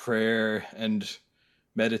prayer and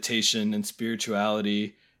meditation and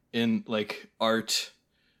spirituality in like art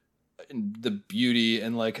and the beauty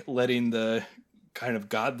and like letting the kind of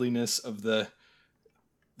godliness of the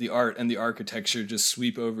art and the architecture just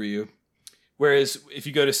sweep over you. Whereas if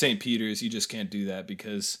you go to St. Peter's, you just can't do that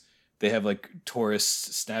because they have like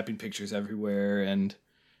tourists snapping pictures everywhere and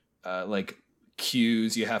like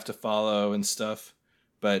queues you have to follow and stuff.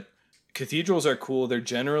 But cathedrals are cool. They're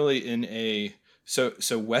generally in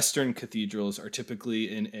so Western cathedrals are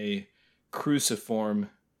typically in a cruciform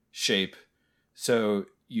shape. So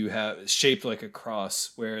you have shaped like a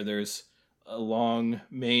cross where there's a long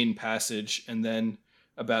main passage, and then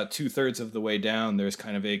about 2/3 of the way down, there's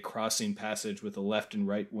kind of a crossing passage with a left and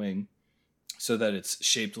right wing so that it's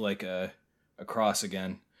shaped like a cross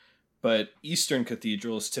again. But Eastern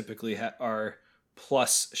cathedrals typically are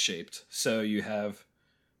plus shaped. So you have,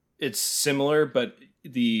 it's similar, but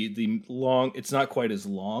the long, it's not quite as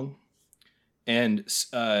long. And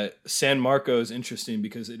San Marco is interesting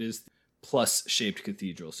because it is plus shaped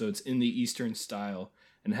cathedral. So it's in the Eastern style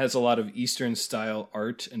and has a lot of Eastern style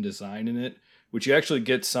art and design in it, which you actually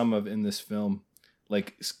get some of in this film,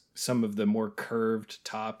 like some of the more curved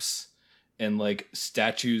tops and like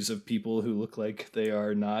statues of people who look like they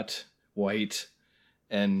are not white.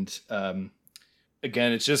 And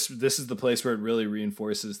again, it's just, this is the place where it really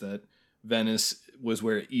reinforces that Venice was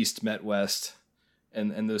where East met West,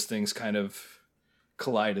 and those things kind of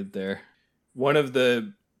collided there. One of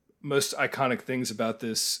the most iconic things about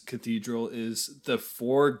this cathedral is the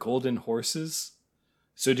 4 golden horses.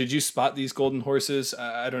 So did you spot these golden horses?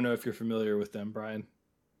 I don't know if you're familiar with them, Brian.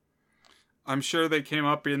 I'm sure they came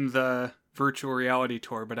up in the virtual reality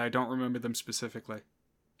tour, but I don't remember them specifically.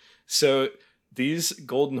 So these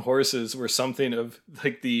golden horses were something of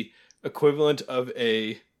like the equivalent of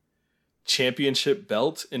a championship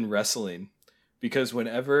belt in wrestling, because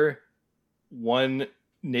whenever one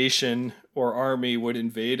nation or army would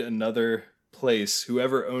invade another place,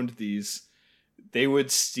 whoever owned these, they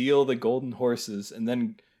would steal the golden horses and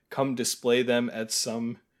then come display them at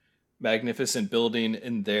some magnificent building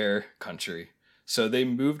in their country. So they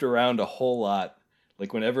moved around a whole lot.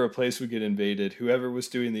 Like whenever a place would get invaded, whoever was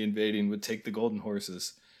doing the invading would take the golden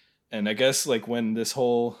horses. And I guess like when this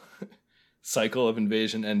whole cycle of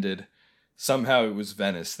invasion ended, somehow it was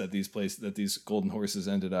Venice that these golden horses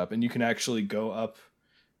ended up. And you can actually go up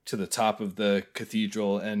to the top of the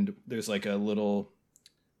cathedral, and there's like a little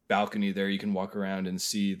balcony there. You can walk around and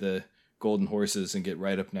see the golden horses and get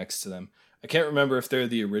right up next to them. I can't remember if they're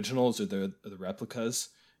the originals or the replicas.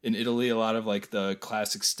 In Italy, a lot of like the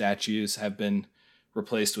classic statues have been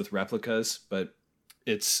replaced with replicas, but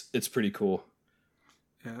it's pretty cool.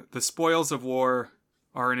 Yeah, the spoils of war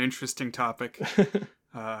are an interesting topic.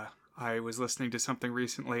 I was listening to something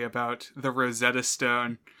recently about the Rosetta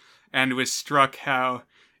Stone and was struck how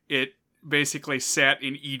it basically sat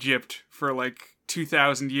in Egypt for like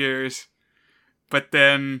 2,000 years. But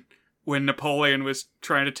then when Napoleon was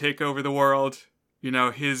trying to take over the world, you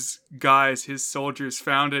know, his guys, his soldiers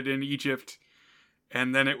found it in Egypt.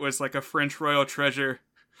 And then it was like a French royal treasure.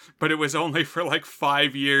 But it was only for like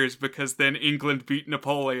 5 years, because then England beat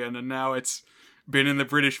Napoleon, and now it's been in the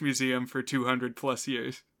British Museum for 200 plus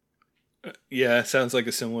years. Yeah, sounds like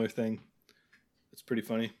a similar thing. It's pretty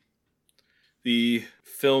funny. The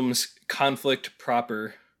film's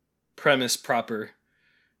premise proper,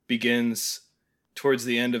 begins towards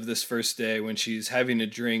the end of this first day when she's having a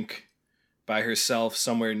drink by herself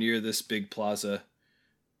somewhere near this big plaza.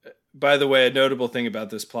 By the way, a notable thing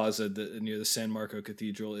about this plaza near the San Marco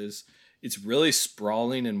Cathedral is it's really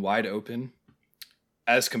sprawling and wide open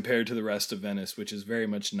as compared to the rest of Venice, which is very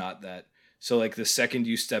much not that. So like the second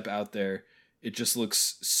you step out there, it just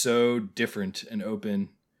looks so different and open.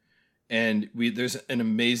 And there's an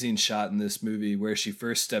amazing shot in this movie where she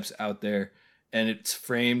first steps out there, and it's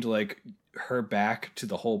framed like her back to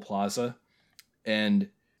the whole plaza. And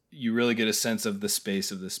you really get a sense of the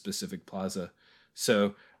space of this specific plaza.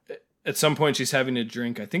 So at some point she's having a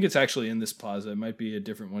drink. I think it's actually in this plaza. It might be a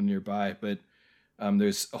different one nearby, but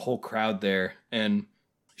there's a whole crowd there. And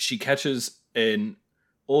she catches an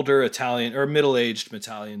older Italian or middle-aged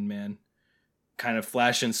Italian man kind of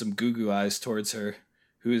flashing some goo eyes towards her.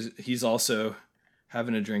 He's also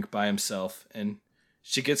having a drink by himself. And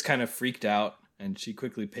she gets kind of freaked out, and she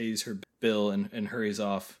quickly pays her bill and hurries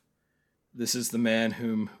off. This is the man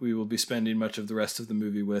whom we will be spending much of the rest of the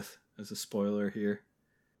movie with, as a spoiler here.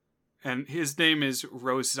 And his name is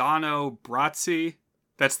Rossano Brazzi.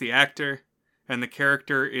 That's the actor. And the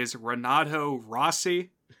character is Renato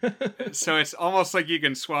Rossi. So it's almost like you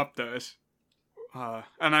can swap those.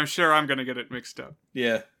 And I'm sure I'm going to get it mixed up.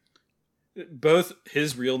 Yeah. Both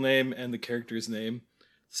his real name and the character's name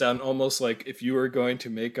sound almost like if you were going to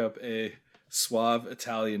make up a suave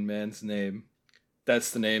Italian man's name, that's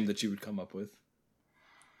the name that you would come up with.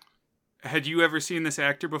 Had you ever seen this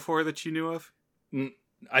actor before that you knew of?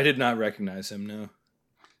 I did not recognize him, no.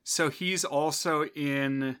 So he's also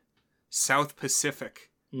in South Pacific,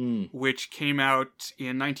 which came out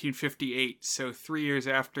in 1958, so 3 years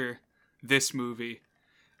after this movie.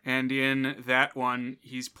 And in that one,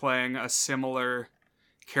 he's playing a similar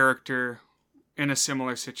character in a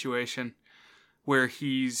similar situation, where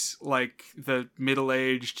he's like the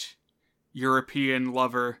middle-aged European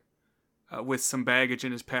lover with some baggage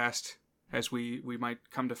in his past, as we might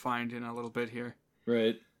come to find in a little bit here.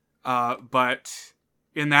 Right. But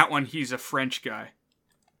in that one, he's a French guy.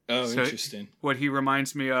 Oh, so interesting. What he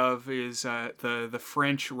reminds me of is the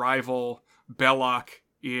French rival Belloc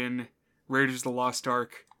in Raiders of the Lost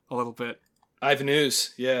Ark a little bit. Ivan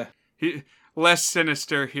Ooze, yeah. He less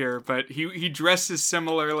sinister here, but he dresses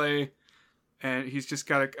similarly, and he's just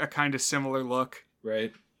got a kind of similar look.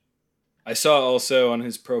 Right. I saw also on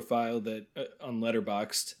his profile that on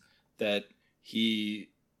Letterboxd that he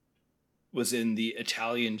was in the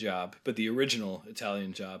Italian Job, but the original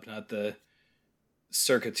Italian Job, not the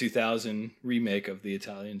circa 2000 remake of the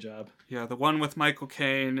Italian Job. Yeah, the one with Michael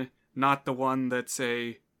Caine, not the one that's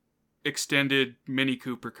a extended Mini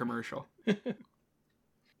Cooper commercial.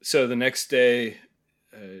 So the next day,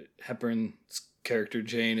 Hepburn's character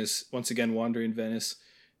Jane is once again wandering Venice.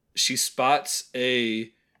 She spots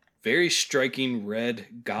a very striking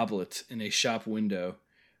red goblet in a shop window.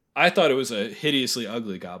 I thought it was a hideously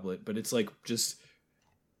ugly goblet, but it's like just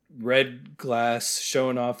red glass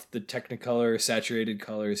showing off the Technicolor saturated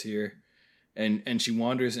colors here. And she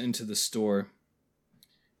wanders into the store.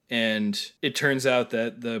 And it turns out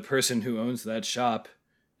that the person who owns that shop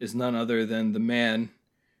is none other than the man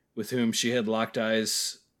with whom she had locked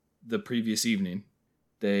eyes the previous evening.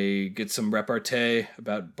 They get some repartee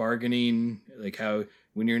about bargaining, like how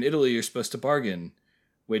when you're in Italy, you're supposed to bargain,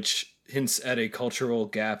 which hints at a cultural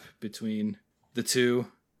gap between the two.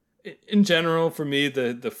 In general, for me,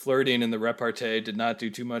 the flirting and the repartee did not do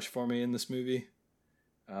too much for me in this movie.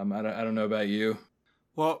 I don't know about you.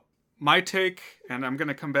 Well, my take, and I'm going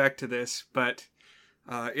to come back to this, but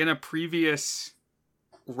in a previous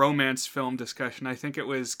romance film discussion, I think it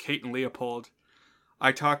was Kate and Leopold,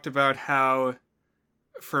 I talked about how,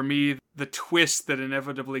 for me, the twist that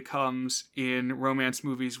inevitably comes in romance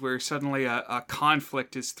movies where suddenly a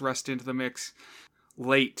conflict is thrust into the mix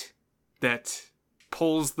late that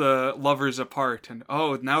pulls the lovers apart, and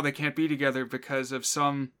now they can't be together because of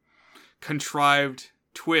some contrived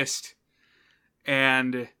twist,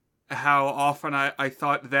 and how often I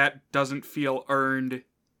thought that doesn't feel earned.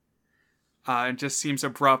 It just seems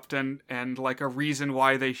abrupt and like a reason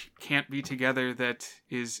why they can't be together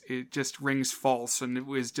it just rings false, and it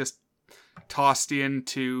was just tossed in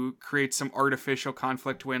to create some artificial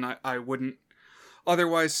conflict when I wouldn't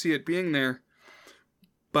otherwise see it being there.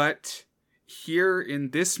 But here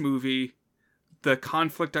in this movie, the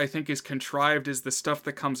conflict I think is contrived is the stuff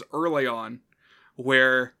that comes early on,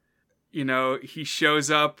 where, he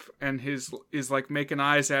shows up and is like making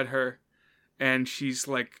eyes at her, and she's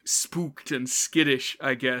like spooked and skittish,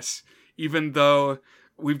 I guess, even though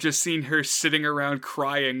we've just seen her sitting around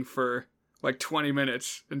crying for like 20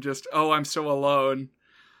 minutes and just, I'm so alone.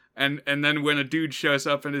 And then when a dude shows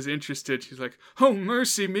up and is interested, she's like, oh,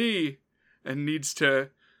 mercy me, and needs to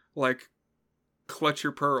like clutch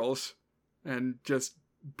her pearls and just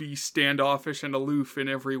be standoffish and aloof in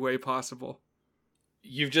every way possible.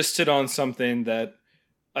 You've just hit on something that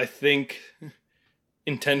I think,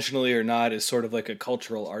 intentionally or not, is sort of like a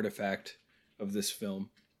cultural artifact of this film.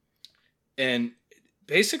 And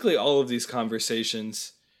basically all of these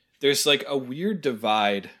conversations, there's like a weird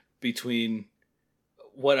divide between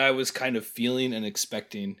what I was kind of feeling and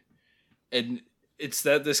expecting. And it's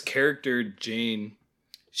that this character, Jane,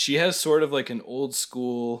 she has sort of like an old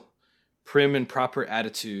school prim and proper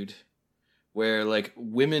attitude where like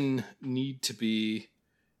women need to be,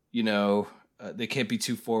 they can't be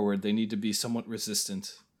too forward. They need to be somewhat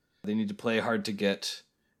resistant. They need to play hard to get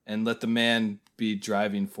and let the man be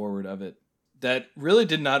driving forward of it. That really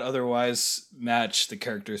did not otherwise match the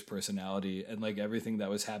character's personality and like everything that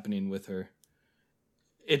was happening with her.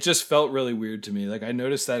 It just felt really weird to me. Like I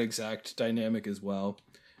noticed that exact dynamic as well.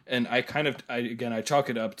 And I chalk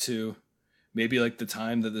it up to maybe like the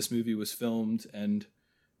time that this movie was filmed and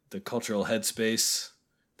the cultural headspace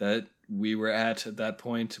that we were at that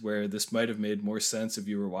point, where this might have made more sense if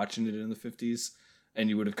you were watching it in the 50s and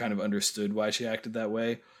you would have kind of understood why she acted that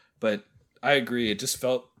way. But I agree. It just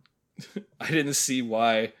felt, I didn't see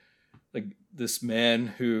why like this man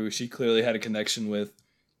who she clearly had a connection with,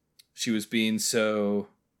 she was being so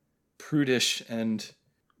prudish and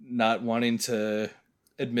not wanting to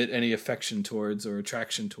admit any affection towards or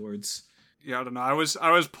attraction towards. Yeah, I don't know. I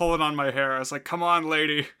was pulling on my hair. I was like, come on,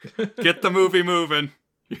 lady. Get the movie moving.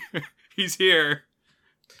 He's here.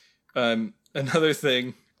 Another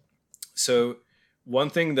thing. So one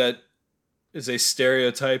thing that is a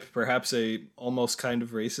stereotype, perhaps a almost kind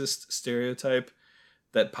of racist stereotype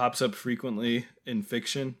that pops up frequently in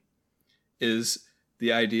fiction is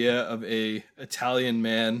the idea of a Italian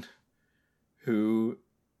man who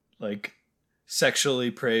like sexually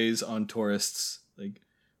preys on tourists, like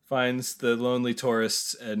finds the lonely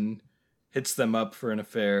tourists and hits them up for an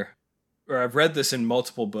affair. Or I've read this in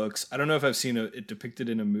multiple books. I don't know if I've seen it depicted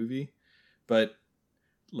in a movie, but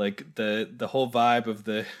like the whole vibe of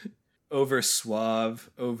the over suave,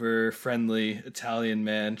 over friendly Italian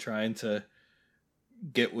man trying to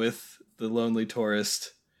get with the lonely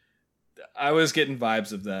tourist. I was getting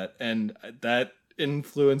vibes of that, and that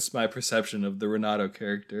influenced my perception of the Renato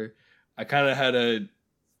character. I kind of had a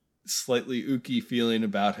slightly ooky feeling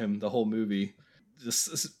about him the whole movie. Just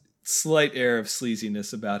a slight air of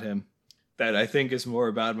sleaziness about him that I think is more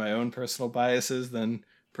about my own personal biases than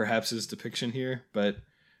perhaps his depiction here, but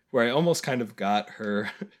where I almost kind of got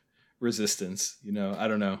her resistance, I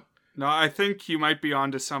don't know. No, I think you might be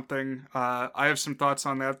onto something. I have some thoughts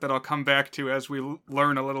on that I'll come back to as we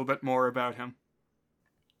learn a little bit more about him.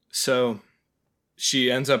 So she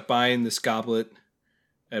ends up buying this goblet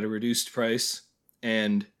at a reduced price,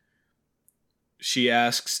 and she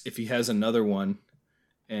asks if he has another one,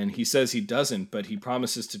 and he says he doesn't, but he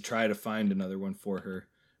promises to try to find another one for her,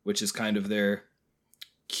 which is kind of their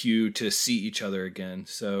cue to see each other again.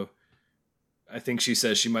 So I think she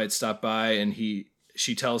says she might stop by, and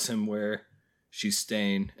she tells him where she's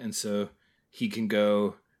staying, and so he can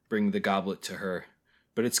go bring the goblet to her.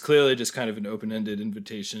 But it's clearly just kind of an open-ended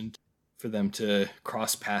invitation for them to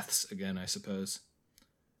cross paths again, I suppose.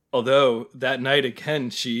 Although that night again,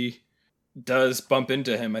 she does bump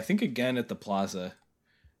into him, I think again at the plaza,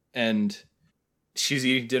 and she's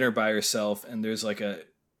eating dinner by herself, and there's like a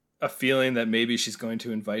feeling that maybe she's going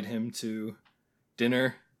to invite him to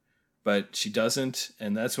dinner, but she doesn't,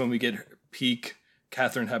 and that's when we get peak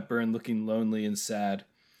Katharine Hepburn looking lonely and sad.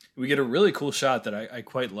 We get a really cool shot that I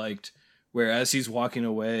quite liked, where as he's walking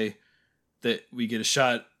away, that we get a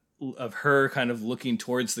shot of her kind of looking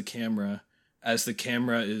towards the camera as the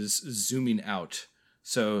camera is zooming out.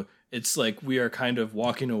 So it's like we are kind of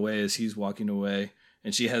walking away as he's walking away,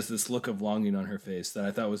 and she has this look of longing on her face that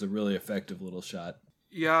I thought was a really effective little shot.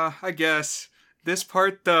 Yeah, I guess. This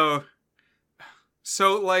part, though,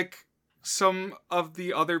 so, like, some of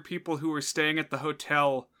the other people who were staying at the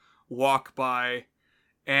hotel walk by,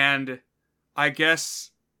 and I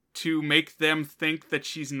guess to make them think that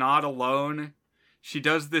she's not alone, she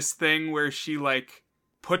does this thing where she, like,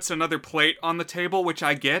 puts another plate on the table, which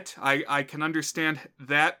I get. I can understand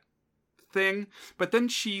that thing. But then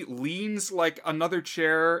she leans, like, another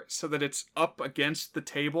chair so that it's up against the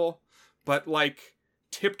table, but, like,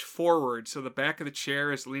 tipped forward, so the back of the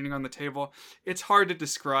chair is leaning on the table. It's hard to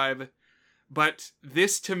describe, but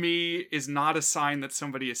this to me is not a sign that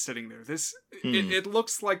somebody is sitting there. It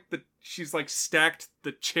looks like she's like stacked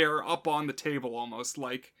the chair up on the table, almost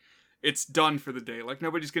like it's done for the day, like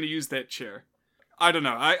nobody's gonna use that chair. I don't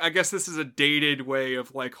know. I guess this is a dated way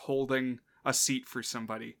of like holding a seat for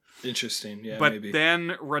somebody. Interesting, yeah. But maybe.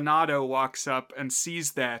 Then Renato walks up and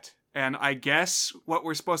sees that, and I guess what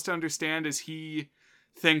we're supposed to understand is he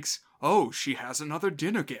thinks, oh, she has another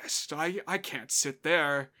dinner guest. I can't sit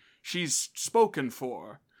there. She's spoken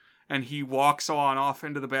for. And he walks on off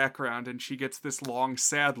into the background, and she gets this long,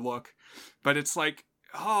 sad look. But it's like,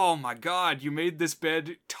 oh my god, you made this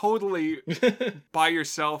bed totally by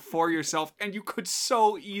yourself, for yourself, and you could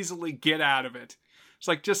so easily get out of it. It's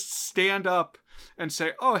like, just stand up and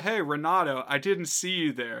say, oh, hey, Renato, I didn't see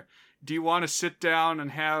you there. Do you want to sit down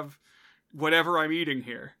and have whatever I'm eating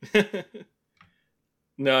here?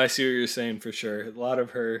 No, I see what you're saying for sure. A lot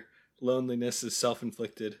of her loneliness is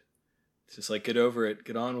self-inflicted. It's just like, get over it,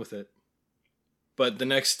 get on with it. But the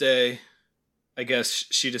next day, I guess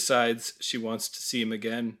she decides she wants to see him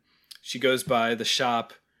again. She goes by the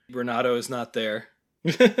shop. Renato is not there.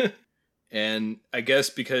 And I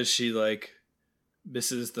guess because she like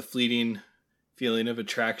misses the fleeting feeling of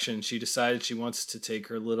attraction, she decides she wants to take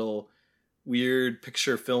her little weird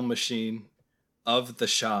picture film machine of the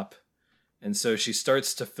shop. And so she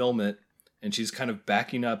starts to film it, and she's kind of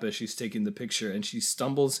backing up as she's taking the picture, and she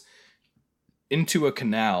stumbles into a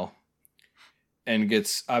canal and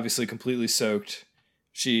gets obviously completely soaked.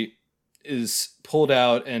 She is pulled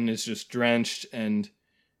out and is just drenched and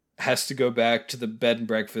has to go back to the bed and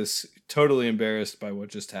breakfast, totally embarrassed by what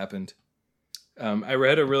just happened. I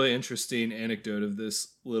read a really interesting anecdote of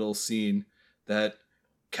this little scene that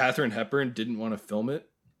Katharine Hepburn didn't want to film it.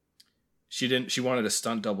 She wanted a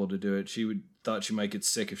stunt double to do it. Thought she might get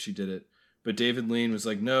sick if she did it. But David Lean was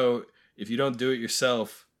like, no, if you don't do it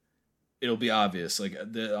yourself, it'll be obvious. Like,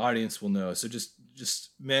 the audience will know. So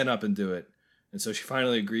just man up and do it. And so she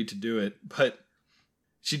finally agreed to do it. But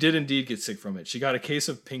she did indeed get sick from it. She got a case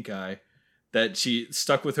of pink eye that she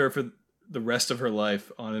stuck with her for the rest of her life,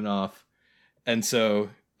 on and off. And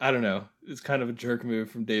so, I don't know. It's kind of a jerk move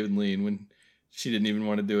from David Lean when she didn't even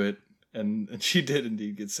want to do it. And she did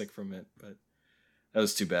indeed get sick from it, but that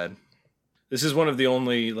was too bad. This is one of the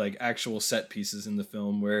only like actual set pieces in the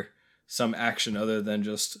film where some action other than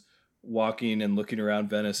just walking and looking around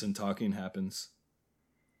Venice and talking happens.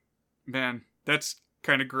 Man, that's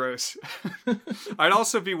kind of gross. I'd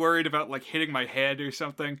also be worried about like hitting my head or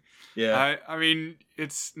something. Yeah. I mean,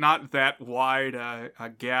 it's not that wide a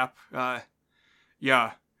gap.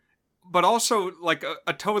 Yeah. But also like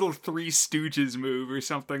a total Three Stooges move or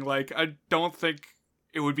something. Like, I don't think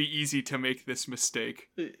it would be easy to make this mistake.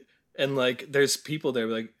 And like, there's people there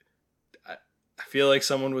like, I feel like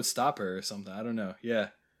someone would stop her or something. I don't know. Yeah,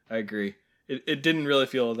 I agree. It didn't really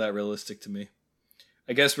feel that realistic to me.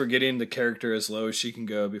 I guess we're getting the character as low as she can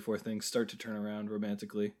go before things start to turn around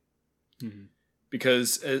romantically. Mm-hmm.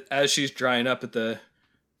 Because as she's drying up at the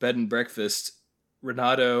bed and breakfast,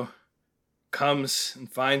 Renato comes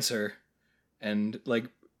and finds her and like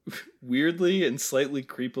weirdly and slightly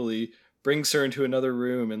creepily brings her into another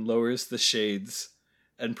room and lowers the shades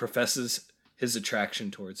and professes his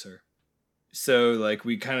attraction towards her. So like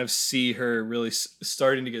we kind of see her really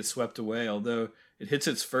starting to get swept away, although it hits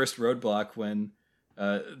its first roadblock when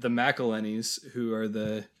the McElhenneys, who are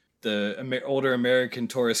the older American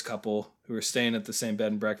tourist couple who are staying at the same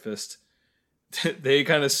bed and breakfast, they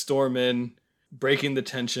kind of storm in, breaking the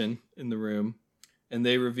tension in the room, and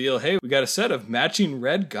they reveal, hey, we got a set of matching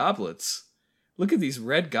red goblets. Look at these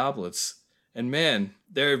red goblets. And man,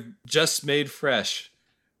 they're just made fresh.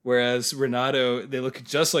 Whereas Renato, they look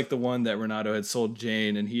just like the one that Renato had sold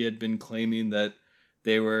Jane, and he had been claiming that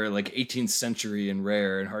they were like 18th century and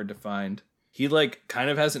rare and hard to find. He like kind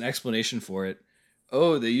of has an explanation for it.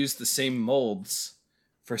 Oh, they used the same molds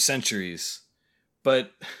for centuries.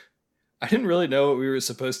 But I didn't really know what we were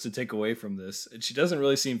supposed to take away from this. And she doesn't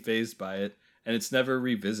really seem fazed by it, and it's never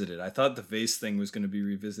revisited. I thought the vase thing was going to be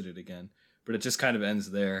revisited again, but it just kind of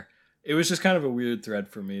ends there. It was just kind of a weird thread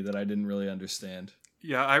for me that I didn't really understand.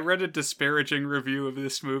 Yeah, I read a disparaging review of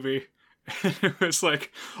this movie. And it was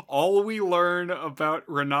like, all we learn about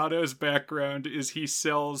Renato's background is he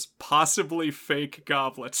sells possibly fake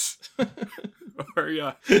goblets. Or,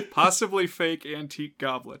 yeah, possibly fake antique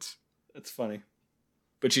goblets. That's funny.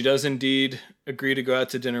 But she does indeed agree to go out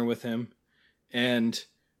to dinner with him. And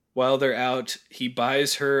while they're out, he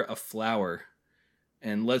buys her a flower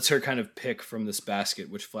and lets her kind of pick from this basket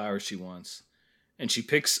which flower she wants. And she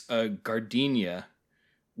picks a gardenia,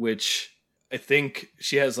 which I think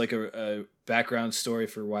she has like a background story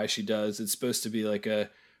for why she does. It's supposed to be like a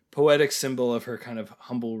poetic symbol of her kind of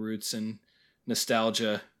humble roots and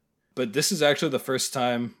nostalgia. But this is actually the first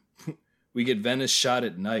time we get Venice shot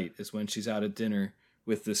at night, is when she's out at dinner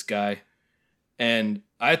with this guy. And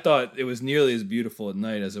I thought it was nearly as beautiful at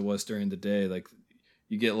night as it was during the day. Like,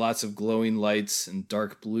 you get lots of glowing lights and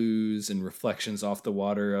dark blues and reflections off the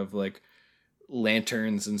water of like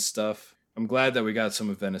lanterns and stuff. I'm glad that we got some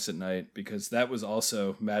of Venice at night, because that was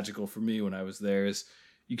also magical for me when I was there. Is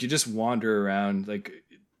you could just wander around, like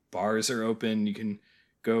bars are open, you can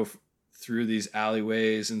go through these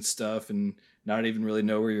alleyways and stuff and not even really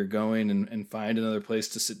know where you're going, and find another place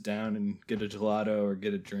to sit down and get a gelato or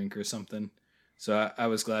get a drink or something. So I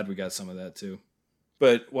was glad we got some of that too.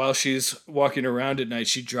 But while she's walking around at night,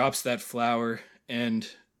 she drops that flower, and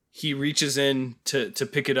he reaches in to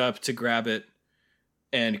pick it up, to grab it,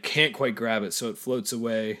 and can't quite grab it, so it floats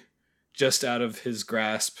away just out of his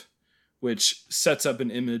grasp, which sets up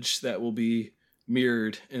an image that will be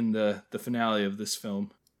mirrored in the finale of this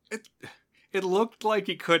film. It looked like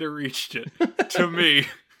he could have reached it, to me.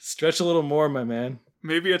 Stretch a little more, my man.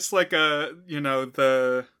 Maybe it's like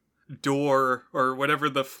the door or whatever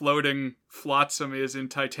the floating flotsam is in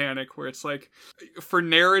Titanic, where it's like, for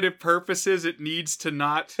narrative purposes, it needs to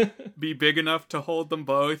not be big enough to hold them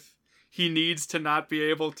both. He needs to not be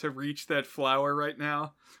able to reach that flower right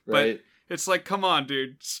now. Right. But it's like, come on,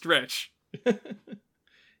 dude, stretch.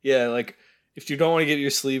 Yeah, like, if you don't want to get your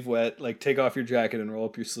sleeve wet, like, take off your jacket and roll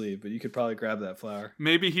up your sleeve, but you could probably grab that flower.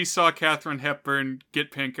 Maybe he saw Katharine Hepburn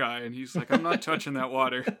get pink eye, and he's like, I'm not touching that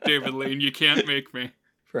water, David Lean, you can't make me.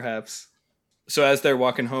 Perhaps. So as they're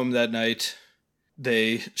walking home that night,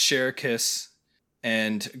 they share a kiss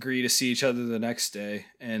and agree to see each other the next day,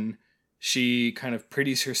 and she kind of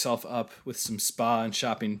pretties herself up with some spa and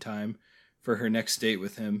shopping time for her next date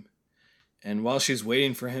with him. And while she's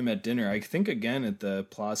waiting for him at dinner, I think again at the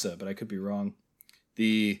plaza, but I could be wrong,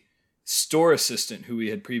 the store assistant who we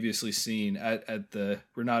had previously seen at the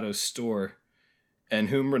Renato's store, and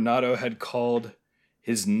whom Renato had called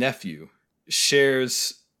his nephew,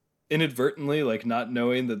 shares inadvertently, like not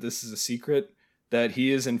knowing that this is a secret, that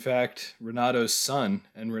he is in fact Renato's son,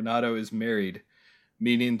 and Renato is married,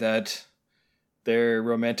 meaning that their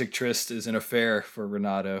romantic tryst is an affair for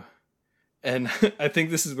Renato. And I think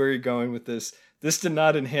this is where you're going with this. This did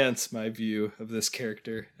not enhance my view of this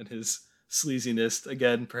character and his sleaziness.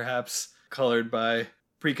 Again, perhaps colored by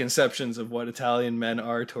preconceptions of what Italian men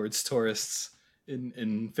are towards tourists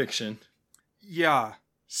in fiction. Yeah.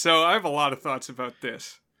 So I have a lot of thoughts about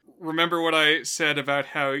this. Remember what I said about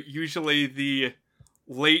how usually the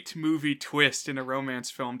late movie twist in a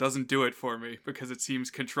romance film doesn't do it for me because it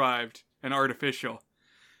seems contrived and artificial.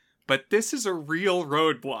 But this is a real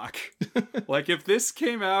roadblock. Like, if this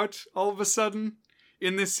came out all of a sudden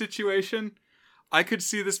in this situation, I could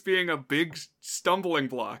see this being a big stumbling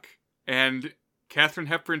block. And Katharine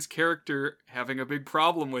Hepburn's character having a big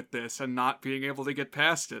problem with this and not being able to get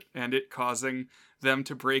past it, and it causing them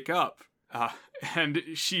to break up. And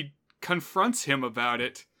she confronts him about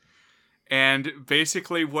it. And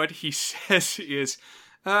basically what he says is,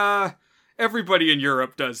 everybody in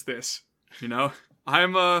Europe does this, you know?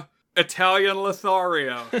 I'm a Italian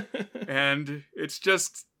Lothario. And it's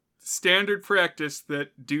just standard practice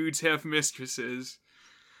that dudes have mistresses.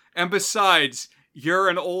 And besides, you're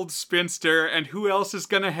an old spinster, and who else is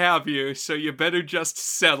gonna have you, so you better just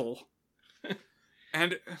settle.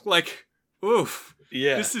 And, like, oof.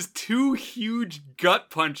 Yeah. This is 2 huge gut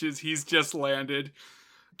punches he's just landed.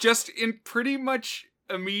 Just in pretty much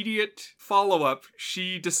immediate follow-up,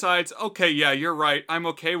 she decides, okay, yeah, you're right, I'm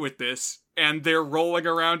okay with this. And they're rolling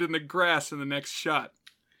around in the grass in the next shot.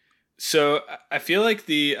 So I feel like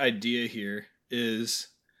the idea here is,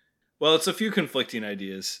 well, it's a few conflicting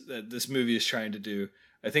ideas that this movie is trying to do.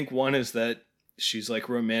 I think one is that she's like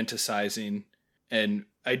romanticizing and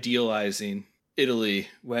idealizing Italy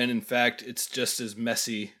when in fact it's just as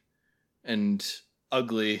messy and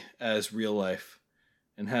ugly as real life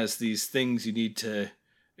and has these things you need to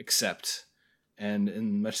accept. And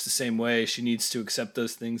in much the same way, she needs to accept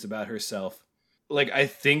those things about herself. Like, I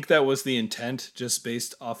think that was the intent just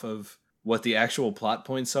based off of what the actual plot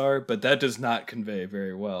points are, but that does not convey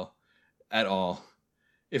very well at all,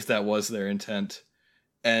 if that was their intent.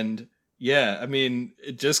 And yeah, I mean,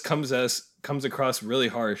 it just comes across really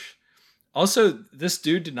harsh. Also, this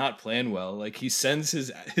dude did not plan well. Like, he sends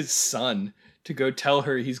his son to go tell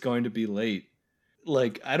her he's going to be late.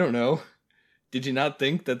 Like, I don't know. Did you not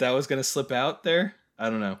think that was going to slip out there? I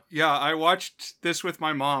don't know. Yeah, I watched this with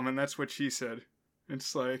my mom, and that's what she said.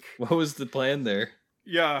 It's like... What was the plan there?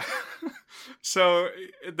 Yeah. So,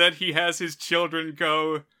 that he has his children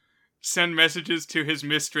go send messages to his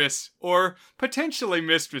mistress, or potentially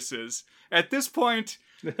mistresses. At this point,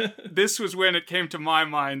 this was when it came to my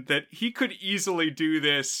mind that he could easily do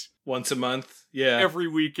this... Once a month? Yeah. Every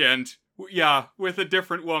weekend. Yeah, with a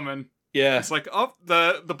different woman. Yeah. It's like, oh,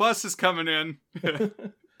 the bus is coming in.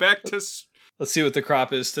 Back to... Let's see what the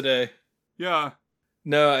crop is today. Yeah.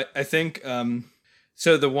 No, I think...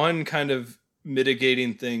 so the one kind of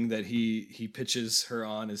mitigating thing that he pitches her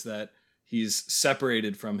on is that he's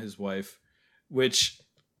separated from his wife, which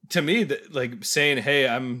to me, like saying, hey,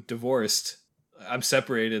 I'm divorced, I'm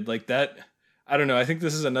separated, like that... I don't know. I think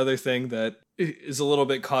this is another thing that is a little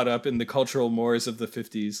bit caught up in the cultural mores of the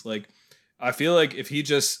 50s. Like, I feel like if he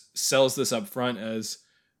just sells this up front as,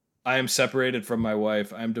 I am separated from my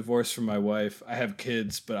wife, I'm divorced from my wife, I have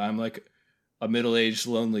kids, but I'm like a middle-aged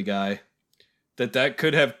lonely guy, that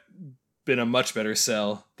could have been a much better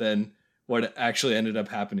sell than what actually ended up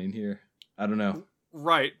happening here. I don't know.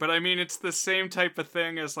 Right, but I mean, it's the same type of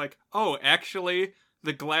thing as like, oh, actually,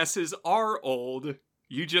 the glasses are old.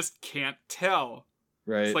 You just can't tell.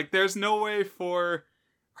 Right. It's like, there's no way for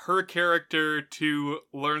her character to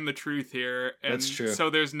learn the truth here. And that's true. So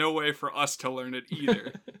there's no way for us to learn it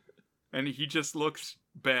either. And he just looks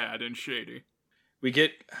bad and shady. We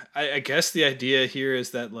get, I guess the idea here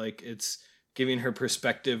is that like it's giving her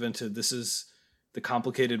perspective into this is the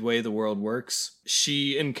complicated way the world works.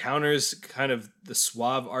 She encounters kind of the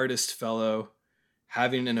suave artist fellow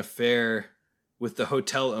having an affair with the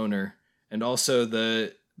hotel owner and also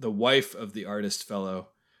the wife of the artist fellow.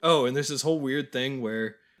 Oh, and there's this whole weird thing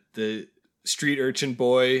where the street urchin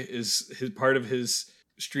boy is part of his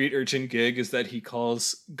street urchin gig is that he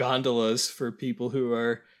calls gondolas for people who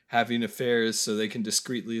are having affairs so they can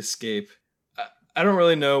discreetly escape. I don't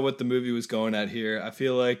really know what the movie was going at here. I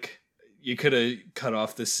feel like you could have cut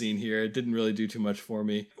off this scene here. It didn't really do too much for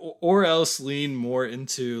me. Or else lean more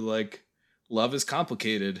into like love is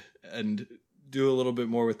complicated and do a little bit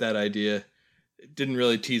more with that idea. It didn't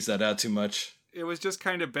really tease that out too much. It was just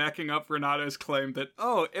kind of backing up Renato's claim that,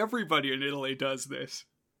 oh, everybody in Italy does this.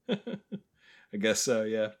 I guess so,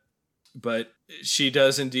 yeah. But she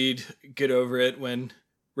does indeed get over it when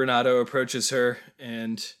Renato approaches her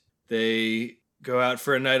and they go out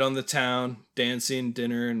for a night on the town, dancing,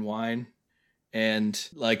 dinner, and wine. And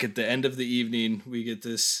like at the end of the evening, we get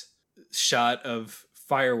this shot of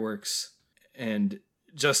fireworks. And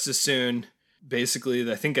just as soon, basically,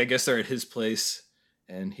 I guess they're at his place.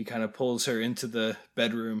 And he kind of pulls her into the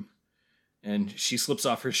bedroom. and she slips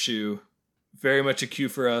off her shoe. Very much a cue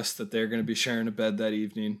for us that they're going to be sharing a bed that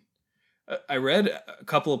evening. I read a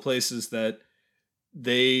couple of places that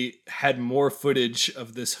they had more footage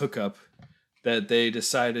of this hookup that they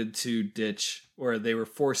decided to ditch, or they were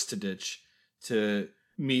forced to ditch, to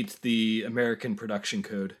meet the American production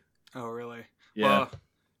code. Oh, really? Yeah. Well,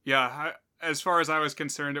 yeah. As far as I was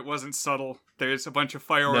concerned, it wasn't subtle. There's a bunch of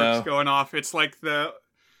fireworks going off. It's like the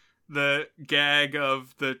gag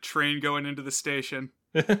of the train going into the station.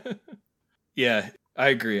 Yeah, I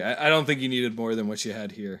agree. I don't think you needed more than what you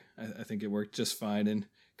had here. I think it worked just fine in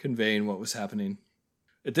conveying what was happening.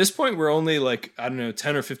 At this point, we're only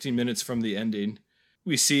 10 or 15 minutes from the ending.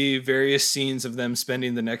 We see various scenes of them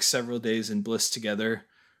spending the next several days in bliss together,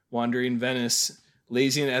 wandering Venice,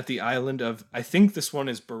 lazing at the island of, I think this one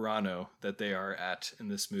is Burano that they are at in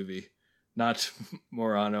this movie, not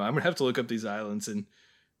Murano. I'm going to have to look up these islands and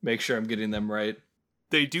make sure I'm getting them right.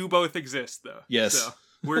 They do both exist, though. Yes. So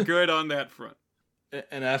we're good on that front.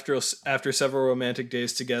 And after several romantic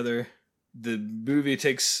days together, the movie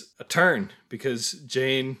takes a turn because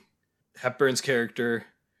Jane, Hepburn's character,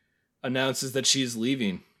 announces that she's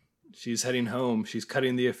leaving. She's heading home. She's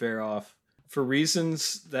cutting the affair off for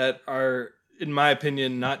reasons that are, in my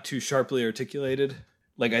opinion, not too sharply articulated.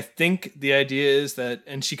 I think the idea is that,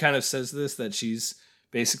 and she kind of says this, that she's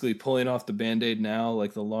basically pulling off the Band-Aid now.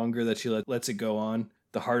 The longer that she lets it go on,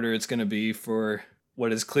 the harder it's going to be for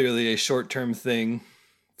what is clearly a short-term thing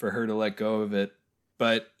for her to let go of it.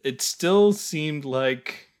 But it still seemed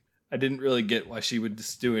like I didn't really get why she was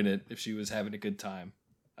just doing it if she was having a good time.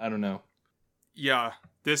 I don't know. Yeah,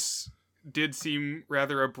 this did seem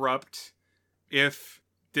rather abrupt. If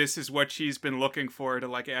this is what she's been looking for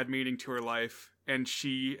to add meaning to her life, and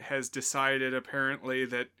she has decided apparently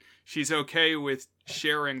that she's okay with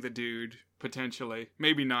sharing the dude, potentially.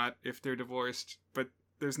 Maybe not if they're divorced, but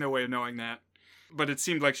there's no way of knowing that. But it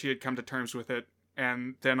seemed like she had come to terms with it.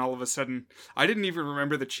 And then all of a sudden, I didn't even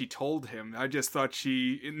remember that she told him. I just thought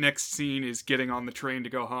next scene is getting on the train to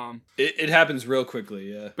go home. It happens real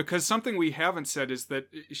quickly, yeah. Because something we haven't said is that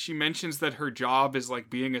she mentions that her job is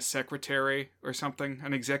being a secretary or something,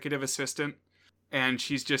 an executive assistant. And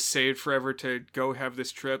she's just saved forever to go have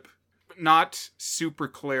this trip. Not super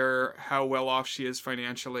clear how well off she is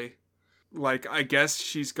financially. I guess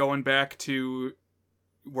she's going back to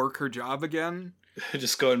work her job again.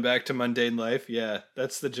 Just going back to mundane life. Yeah,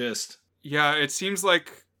 that's the gist. Yeah, it seems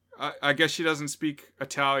like, I guess she doesn't speak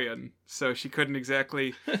Italian, so she couldn't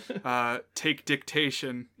exactly take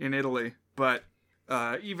dictation in Italy. But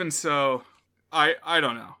even so, I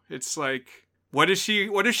don't know. It's what does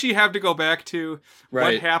she have to go back to?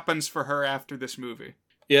 Right. What happens for her after this movie?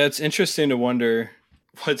 Yeah, it's interesting to wonder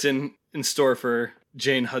what's in store for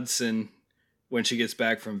Jane Hudson when she gets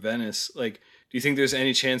back from Venice. Do you think there's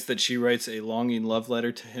any chance that she writes a longing love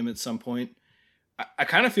letter to him at some point? I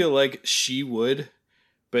kind of feel like she would,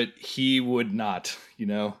 but he would not,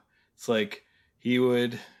 It's he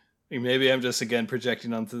would... Maybe I'm just, again,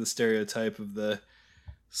 projecting onto the stereotype of the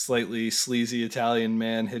slightly sleazy Italian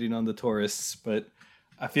man hitting on the tourists, but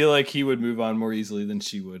I feel like he would move on more easily than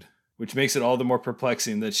she would, which makes it all the more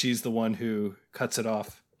perplexing that she's the one who cuts it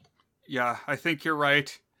off. Yeah, I think you're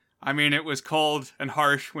right. I mean, it was cold and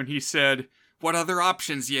harsh when he said, "What other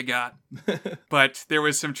options you got?" But there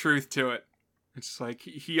was some truth to it. It's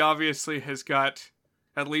he obviously has got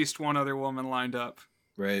at least one other woman lined up.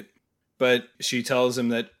 Right. But she tells him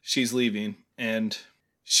that she's leaving, and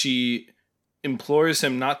she implores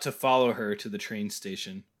him not to follow her to the train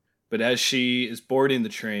station. But as she is boarding the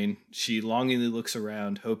train, she longingly looks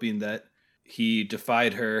around, hoping that he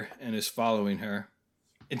defied her and is following her.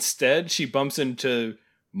 Instead, she bumps into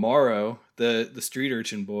Morrow, the street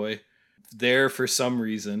urchin boy, there for some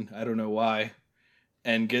reason, I don't know why,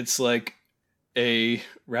 and gets a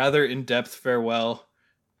rather in-depth farewell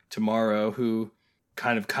to Morrow, who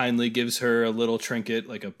kind of kindly gives her a little trinket,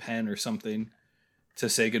 like a pen or something, to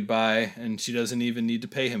say goodbye, and she doesn't even need to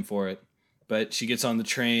pay him for it. But she gets on the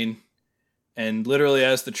train, and literally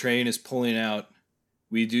as the train is pulling out,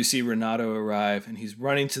 we do see Renato arrive, and he's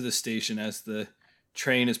running to the station as the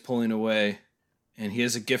train is pulling away, and he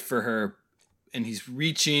has a gift for her, and he's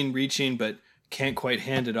reaching, but can't quite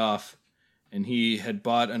hand it off. And he had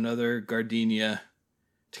bought another gardenia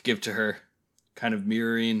to give to her, kind of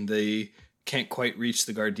mirroring the can't quite reach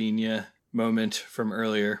the gardenia moment from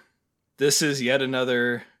earlier. This is yet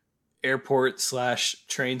another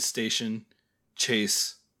airport/train station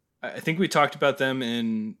chase. I think we talked about them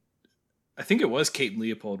in, I think it was Kate and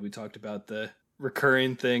Leopold. We talked about the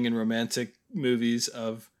recurring thing in romantic movies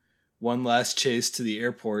of one last chase to the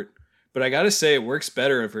airport. But I gotta say, it works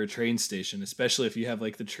better for a train station, especially if you have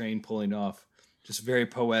like the train pulling off. Just very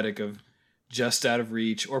poetic of just out of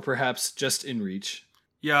reach, or perhaps just in reach.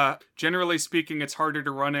 Yeah, generally speaking, it's harder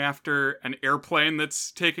to run after an airplane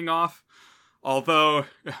that's taking off. Although,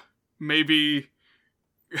 maybe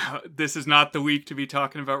this is not the week to be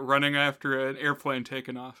talking about running after an airplane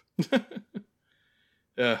taking off.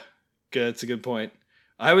 Yeah, good. That's a good point.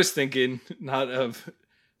 I was thinking not of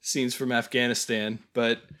scenes from Afghanistan,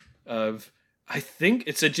 but of, I think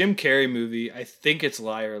it's a Jim Carrey movie. I think it's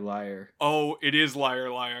Liar Liar, Oh, it is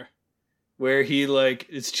Liar Liar. where he like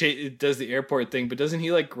it does the airport thing, but doesn't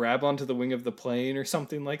he like grab onto the wing of the plane or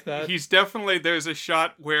something like that? He's definitely, there's a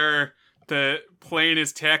shot where the plane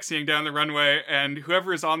is taxiing down the runway and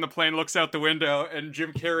whoever is on the plane looks out the window and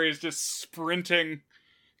Jim Carrey is just sprinting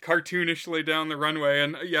cartoonishly down the runway,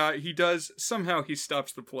 and yeah, he does, somehow he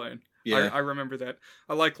stops the plane. Yeah, I remember that.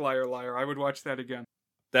 I like Liar Liar. I would watch that again.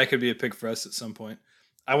 that could be a pick for us at some point.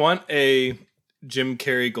 I want a Jim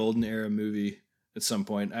Carrey golden era movie at some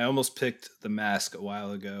point. I almost picked The Mask a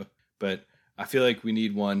while ago, but I feel like we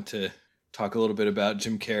need one to talk a little bit about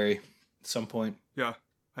Jim Carrey at some point. Yeah,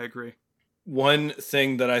 I agree. One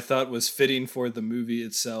thing that I thought was fitting for the movie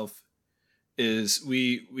itself is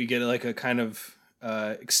we get like a kind of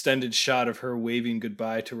extended shot of her waving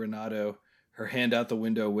goodbye to Renato, her hand out the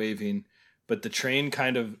window waving, but the train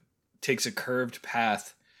kind of takes a curved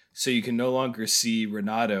path, so you can no longer see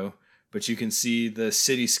Renato, but you can see the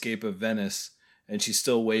cityscape of Venice, and she's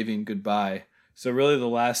still waving goodbye. So really the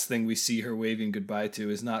last thing we see her waving goodbye to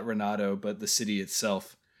is not Renato, but the city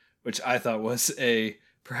itself, which I thought was a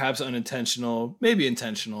perhaps unintentional, maybe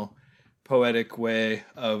intentional, poetic way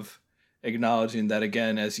of acknowledging that,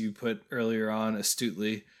 again, as you put earlier on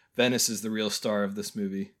astutely, Venice is the real star of this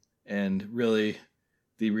movie and really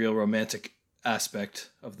the real romantic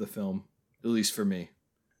aspect of the film, at least for me.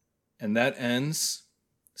 And that ends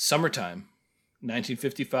Summertime,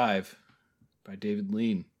 1955, by David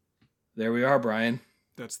Lean. There we are, Brian.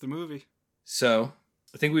 That's the movie. So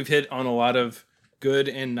I think we've hit on a lot of good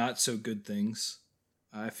and not so good things.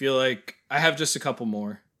 I feel like I have just a couple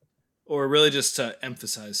more, or really just to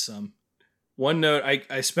emphasize some. One note,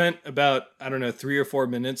 I spent about, 3 or 4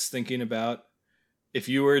 minutes thinking about if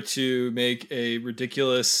you were to make a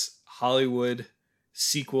ridiculous Hollywood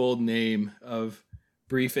sequel name of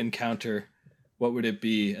Brief Encounter, what would it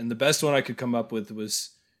be? And the best one I could come up with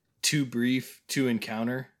was Too Brief to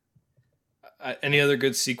Encounter. Any other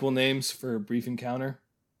good sequel names for Brief Encounter?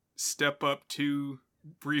 Step Up to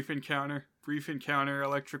Brief Encounter,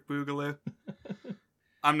 Electric Boogaloo.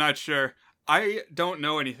 I'm not sure. I don't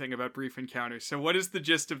know anything about Brief Encounter, so what is the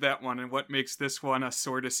gist of that one, and what makes this one a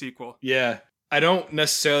sort of sequel? Yeah, I don't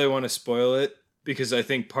necessarily want to spoil it, because I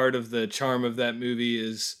think part of the charm of that movie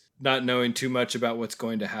is not knowing too much about what's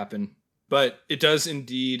going to happen. But it does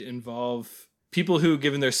indeed involve people who,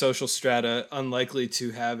 given their social strata, unlikely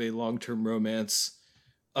to have a long-term romance,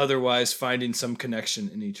 otherwise finding some connection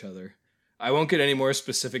in each other. I won't get any more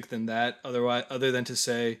specific than that, other than to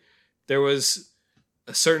say there was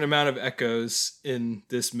a certain amount of echoes in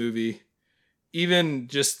this movie, even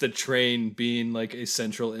just the train being like a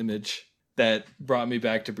central image that brought me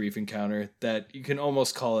back to Brief Encounter, that you can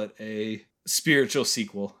almost call it a spiritual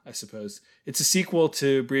sequel, I suppose. It's a sequel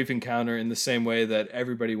to Brief Encounter in the same way that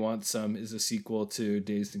Everybody Wants Some is a sequel to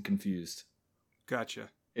Dazed and Confused. Gotcha.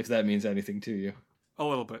 If that means anything to you. A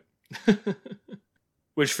little bit.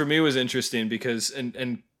 Which for me was interesting because,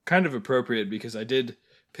 and kind of appropriate, because I did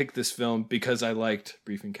pick this film because I liked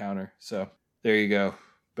Brief Encounter. So there you go.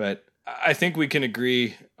 But I think we can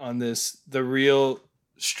agree on this. The real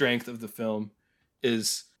strength of the film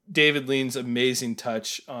is David Lean's amazing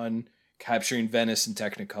touch on capturing Venice in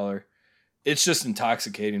Technicolor. It's just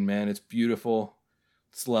intoxicating, man. It's beautiful.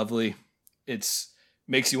 It's lovely. It's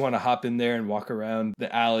makes you want to hop in there and walk around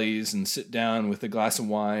the alleys and sit down with a glass of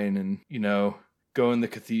wine and, go in the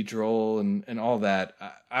cathedral and all that.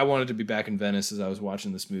 I wanted to be back in Venice as I was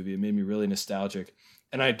watching this movie. It made me really nostalgic.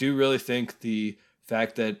 And I do really think the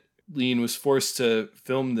fact that Lean was forced to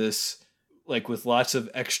film this like with lots of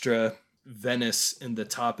extra Venice in the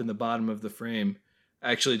top and the bottom of the frame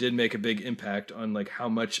actually did make a big impact on like how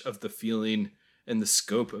much of the feeling and the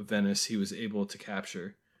scope of Venice he was able to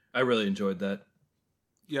capture. I really enjoyed that.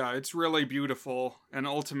 Yeah, it's really beautiful, and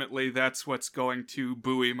ultimately that's what's going to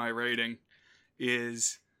buoy my rating,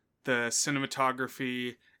 is the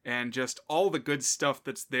cinematography and just all the good stuff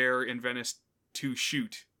that's there in Venice to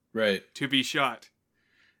shoot. Right. To be shot.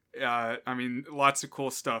 Lots of cool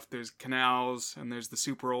stuff. There's canals, and there's the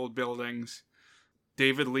super old buildings.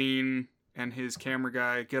 David Lean and his camera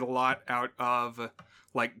guy get a lot out of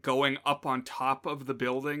like going up on top of the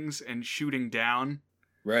buildings and shooting down.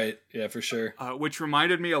 Right. Yeah, for sure. Which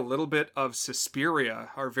reminded me a little bit of Suspiria,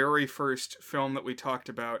 our very first film that we talked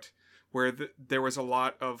about, where there was a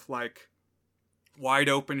lot of like wide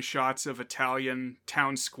open shots of Italian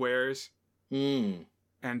town squares and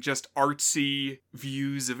just artsy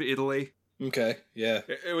views of Italy. Okay, yeah.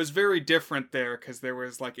 It was very different there because there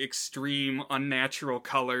was like extreme unnatural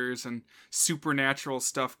colors and supernatural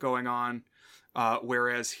stuff going on.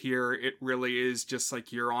 Whereas here it really is just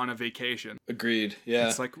like you're on a vacation. Agreed, yeah.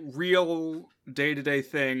 It's like real day-to-day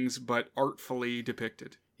things, but artfully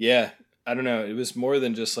depicted. Yeah, I don't know. It was more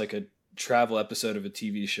than just like a travel episode of a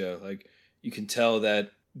TV show. Like, you can tell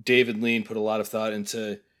that David Lean put a lot of thought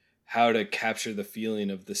into how to capture the feeling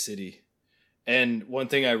of the city. And one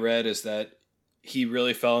thing I read is that he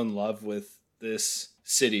really fell in love with this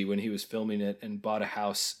city when he was filming it and bought a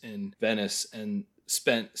house in Venice and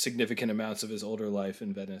spent significant amounts of his older life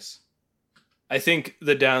in Venice. I think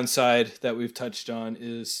the downside that we've touched on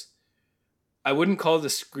is I wouldn't call the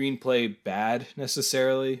screenplay bad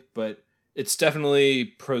necessarily, but it's definitely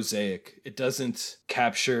prosaic. It doesn't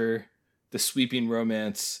capture the sweeping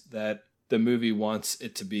romance that the movie wants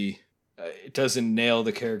it to be. It doesn't nail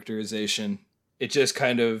the characterization. It just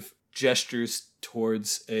kind of gestures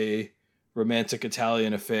towards a romantic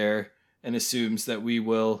Italian affair and assumes that we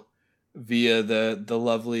will, via the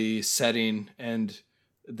lovely setting and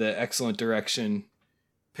the excellent direction,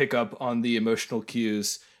 pick up on the emotional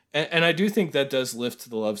cues. And I do think that does lift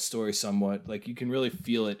the love story somewhat. Like, you can really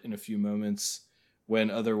feel it in a few moments when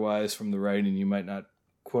otherwise from the writing you might not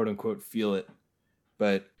quote unquote feel it.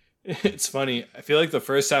 But it's funny. I feel like the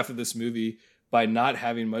first half of this movie, by not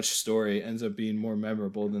having much story, ends up being more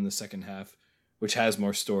memorable than the second half, which has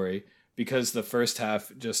more story, because the first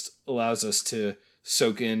half just allows us to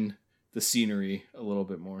soak in the scenery a little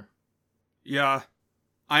bit more. Yeah.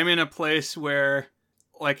 I'm in a place where,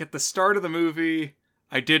 like, at the start of the movie,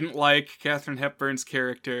 I didn't like Katharine Hepburn's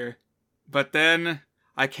character, but then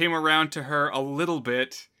I came around to her a little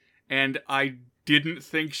bit, and I didn't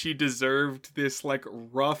think she deserved this, like,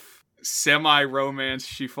 rough semi-romance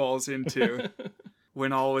she falls into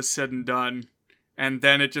when all is said and done. And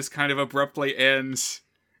then it just kind of abruptly ends,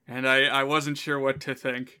 and I wasn't sure what to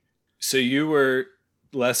think. So you were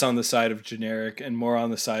less on the side of generic and more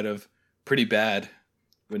on the side of pretty bad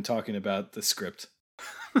when talking about the script.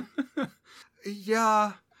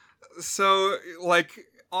 Yeah. So, like,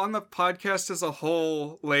 on the podcast as a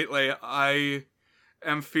whole lately, I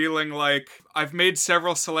am feeling like I've made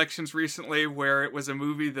several selections recently where it was a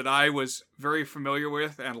movie that I was very familiar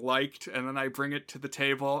with and liked, and then I bring it to the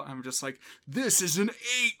table. I'm just like, this is an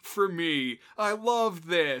 8 for me. I love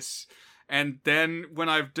this. And then when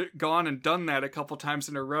I've gone and done that a couple times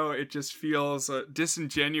in a row, it just feels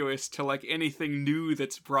disingenuous to like anything new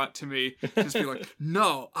that's brought to me. Just be like,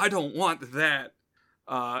 no, I don't want that.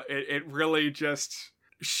 It really just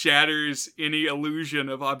shatters any illusion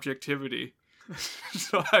of objectivity.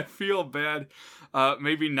 So I feel bad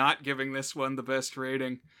maybe not giving this one the best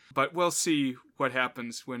rating. But we'll see what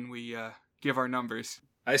happens when we give our numbers.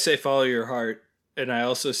 I say follow your heart. And I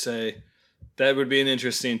also say that would be an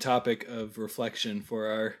interesting topic of reflection for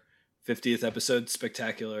our 50th episode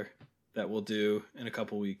spectacular that we'll do in a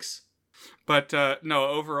couple weeks. But no,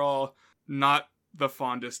 overall, not the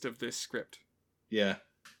fondest of this script. Yeah.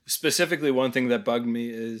 Specifically, one thing that bugged me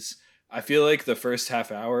is I feel like the first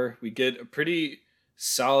half hour, we get a pretty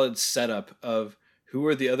solid setup of who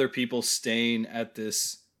are the other people staying at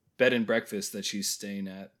this bed and breakfast that she's staying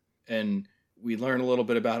at. And we learn a little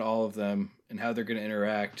bit about all of them and how they're going to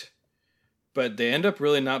interact. But they end up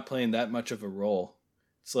really not playing that much of a role.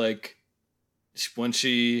 It's like, when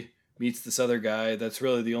she meets this other guy, that's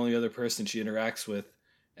really the only other person she interacts with.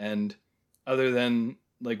 And other than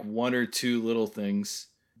like one or two little things,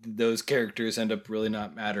 those characters end up really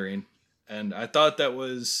not mattering. And I thought that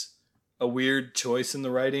was a weird choice in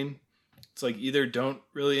the writing. It's like, either don't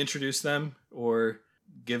really introduce them or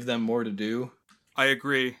give them more to do. I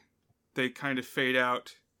agree. They kind of fade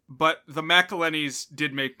out. But the McElhenneys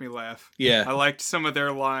did make me laugh. Yeah. I liked some of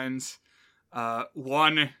their lines.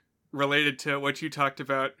 One related to what you talked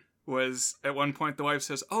about was at one point the wife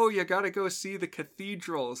says, "Oh, you gotta go see the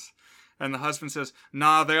cathedrals." And the husband says,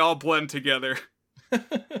 "Nah, they all blend together."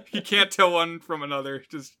 You can't tell one from another.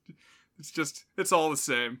 It's all the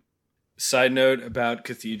same. Side note about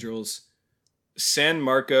cathedrals. San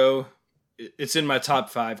Marco, it's in my top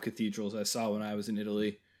 5 cathedrals I saw when I was in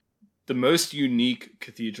Italy. The most unique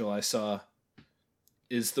cathedral I saw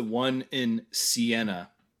is the one in Siena.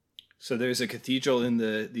 So there's a cathedral in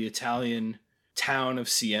the Italian town of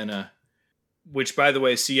Siena which, by the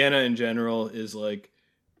way, Siena in general is like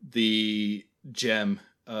the gem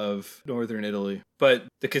of northern Italy. But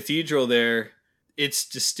the cathedral there, its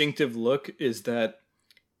distinctive look is that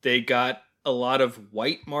they got a lot of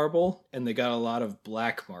white marble and they got a lot of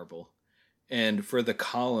black marble. And for the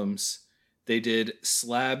columns, they did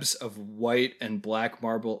slabs of white and black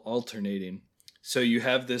marble alternating. So you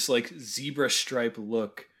have this like zebra stripe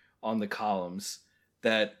look on the columns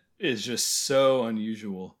that is just so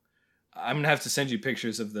unusual. I'm going to have to send you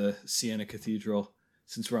pictures of the Siena Cathedral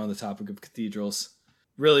since we're on the topic of cathedrals.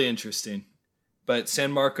 Really interesting. But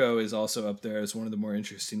San Marco is also up there as one of the more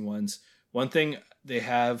interesting ones. One thing they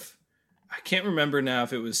have, I can't remember now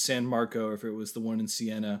if it was San Marco or if it was the one in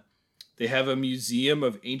Siena. They have a museum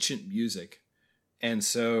of ancient music. And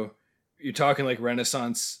so you're talking like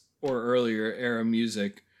Renaissance or earlier era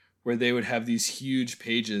music, where they would have these huge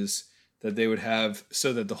pages that they would have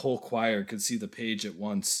so that the whole choir could see the page at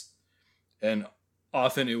once. And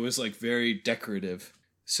often it was like very decorative,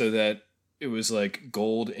 so that it was like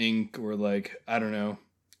gold ink or like, I don't know,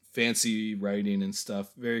 fancy writing and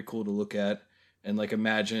stuff. Very cool to look at. And like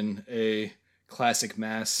imagine a classic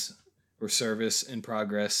mass or service in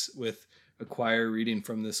progress with a choir reading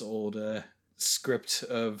from this old script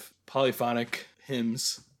of polyphonic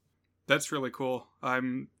hymns. That's really cool.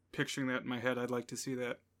 I'm picturing that in my head. I'd like to see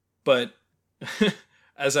that. But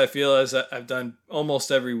as I've done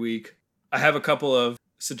almost every week, I have a couple of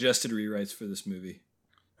suggested rewrites for this movie.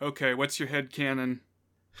 Okay, what's your headcanon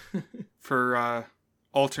for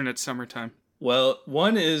alternate summertime? Well,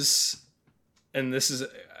 one is, and this is,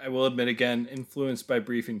 I will admit again, influenced by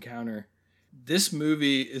Brief Encounter. This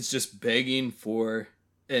movie is just begging for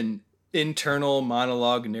an internal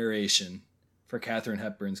monologue narration for Katharine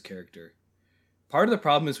Hepburn's character. Part of the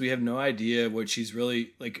problem is we have no idea what she's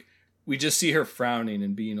really, like, we just see her frowning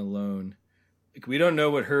and being alone. Like, we don't know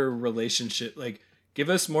what her relationship, like, give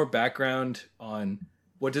us more background on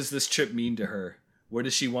what does this trip mean to her? What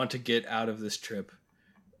does she want to get out of this trip?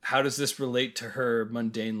 How does this relate to her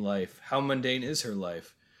mundane life? How mundane is her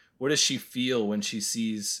life? What does she feel when she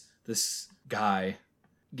sees this guy?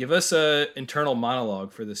 Give us a internal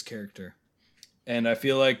monologue for this character. And I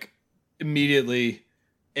feel like immediately,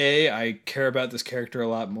 A, I care about this character a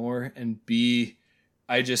lot more, and B,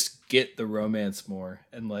 I just get the romance more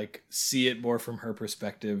and like see it more from her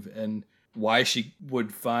perspective and why she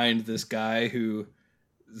would find this guy who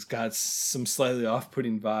has got some slightly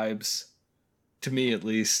off-putting vibes, to me at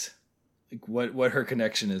least, like what her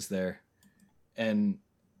connection is there. And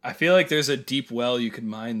I feel like there's a deep well you could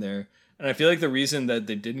mine there. And I feel like the reason that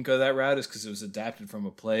they didn't go that route is because it was adapted from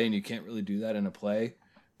a play, and you can't really do that in a play.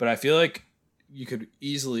 But I feel like you could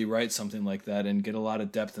easily write something like that and get a lot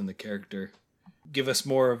of depth in the character. Give us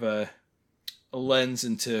more of a lens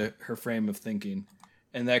into her frame of thinking.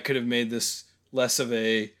 And that could have made this less of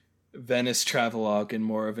a Venice travelogue and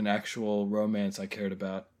more of an actual romance I cared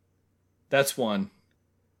about. That's one.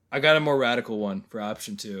 I got a more radical one for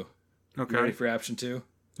option 2. Okay. You ready for option 2?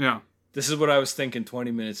 Yeah. This is what I was thinking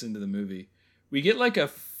 20 minutes into the movie. We get like a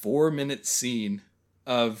 4-minute scene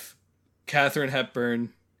of Katharine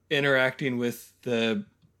Hepburn interacting with the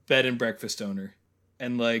bed and breakfast owner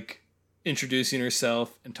and like introducing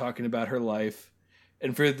herself and talking about her life.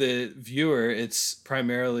 And for the viewer, it's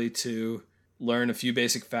primarily to learn a few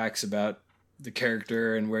basic facts about the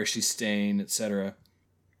character and where she's staying, etc.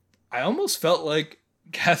 I almost felt like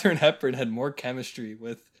Katharine Hepburn had more chemistry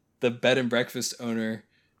with the bed and breakfast owner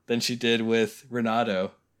than she did with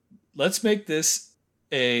Renato. Let's make this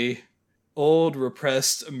a old,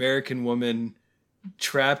 repressed American woman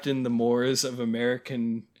trapped in the moors of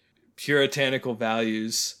American puritanical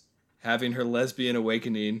values, having her lesbian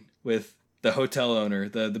awakening with the hotel owner,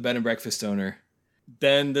 the bed and breakfast owner.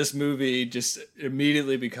 Then this movie just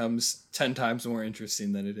immediately becomes 10 times more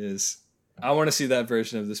interesting than it is. I want to see that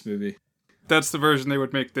version of this movie. That's the version they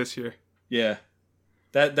would make this year. Yeah.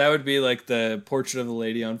 That would be like the Portrait of the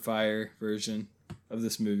Lady on Fire version of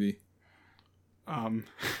this movie.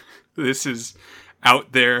 This is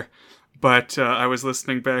out there, but I was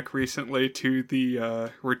listening back recently to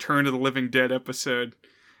the Return of the Living Dead episode,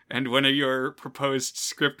 and one of your proposed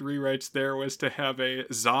script rewrites there was to have a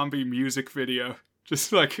zombie music video.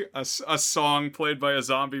 Just like a song played by a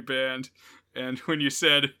zombie band. And when you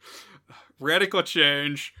said, radical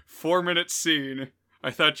change, 4-minute scene,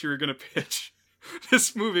 I thought you were going to pitch,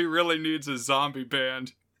 this movie really needs a zombie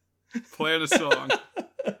band playing a song.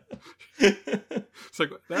 It's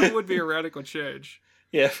like, that would be a radical change.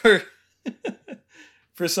 Yeah,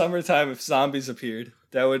 for summertime, if zombies appeared,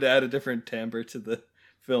 that would add a different timbre to the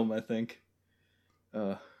film, I think.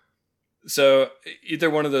 So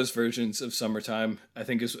either one of those versions of Summertime, I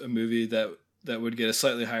think, is a movie that that would get a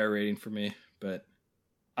slightly higher rating for me, but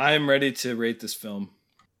I am ready to rate this film.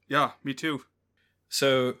 Yeah, me too.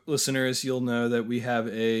 So, listeners, you'll know that we have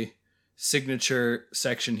a signature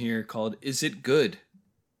section here called Is It Good?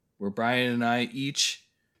 Where Brian and I each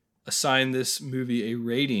assign this movie a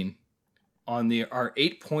rating on our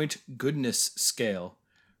 8-point goodness scale,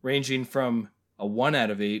 ranging from a 1 out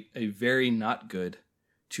of 8, a very not good,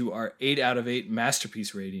 to our 8 out of 8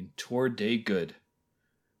 masterpiece rating, toward a good.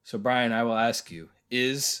 So, Brian, I will ask you,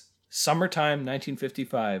 is Summertime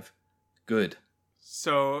 1955 good?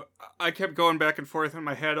 So I kept going back and forth in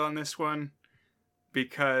my head on this one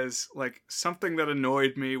because, like, something that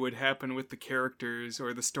annoyed me would happen with the characters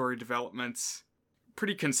or the story developments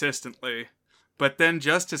pretty consistently. But then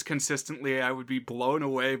just as consistently, I would be blown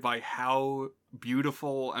away by how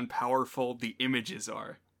beautiful and powerful the images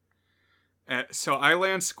are. So I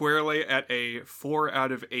land squarely at a 4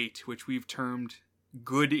 out of 8, which we've termed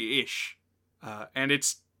good-ish. And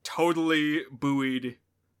it's totally buoyed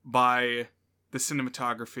by the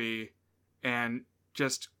cinematography and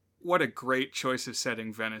just what a great choice of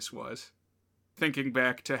setting Venice was. Thinking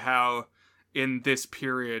back to how in this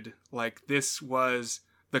period, like, this was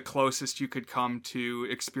the closest you could come to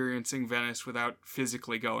experiencing Venice without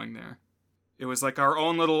physically going there. It was like our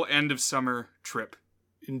own little end of summer trip.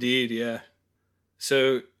 Indeed, yeah.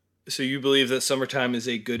 So you believe that Summertime is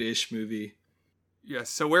a good-ish movie? Yes.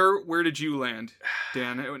 So where did you land,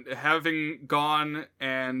 Dan? Having gone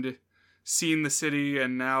and seen the city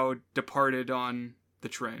and now departed on the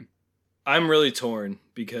train. I'm really torn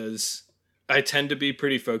because I tend to be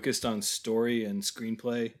pretty focused on story and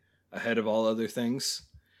screenplay ahead of all other things.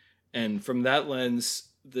 And from that lens,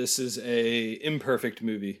 this is a imperfect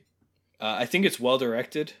movie. I think it's well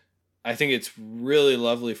directed. I think it's really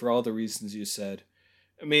lovely for all the reasons you said.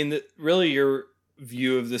 I mean, really your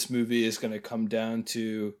view of this movie is going to come down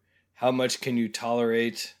to how much can you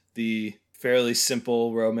tolerate the fairly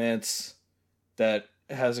simple romance that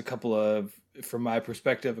has a couple of, from my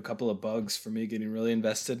perspective, a couple of bugs for me getting really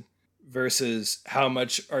invested, versus how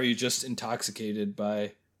much are you just intoxicated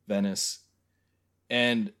by Venice.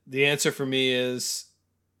 And the answer for me is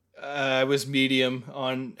I was medium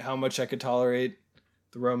on how much I could tolerate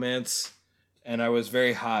the romance, and I was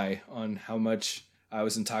very high on how much I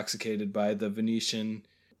was intoxicated by the Venetian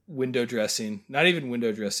window dressing. Not even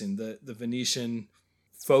window dressing, the Venetian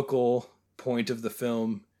focal point of the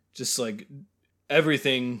film, just like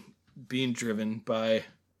everything being driven by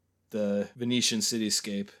the Venetian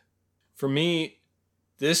cityscape. For me,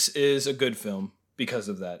 this is a good film because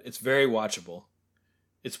of that. It's very watchable.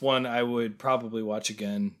 It's one I would probably watch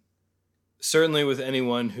again. Certainly with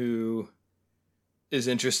anyone who is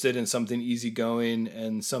interested in something easygoing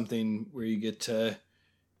and something where you get to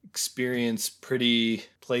experience pretty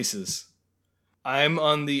places. I'm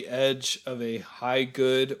on the edge of a high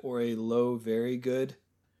good or a low very good.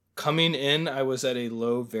 Coming in, I was at a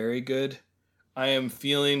low very good. I am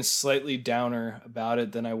feeling slightly downer about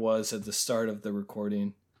it than I was at the start of the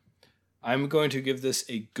recording. I'm going to give this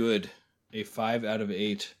a good, a 5 out of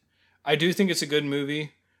 8. I do think it's a good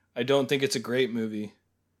movie. I don't think it's a great movie.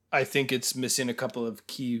 I think it's missing a couple of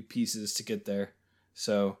key pieces to get there.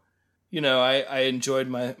 So, I enjoyed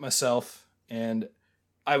myself, and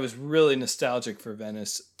I was really nostalgic for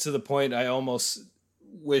Venice to the point I almost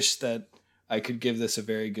wish that I could give this a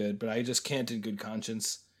very good, but I just can't in good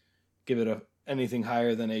conscience give it anything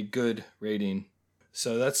higher than a good rating.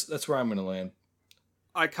 So that's where I'm going to land.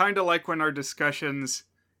 I kind of like when our discussions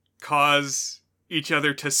cause each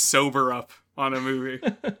other to sober up on a movie.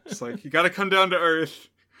 It's like, you got to come down to earth.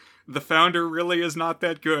 The founder really is not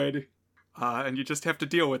that good, and you just have to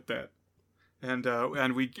deal with that.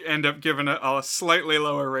 And we end up giving a slightly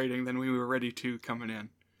lower rating than we were ready to coming in.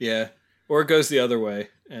 Yeah, or it goes the other way,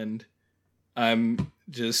 and I'm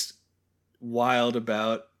just wild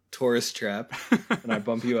about Tourist Trap, and I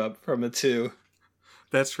bump you up from a 2.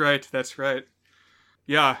 That's right.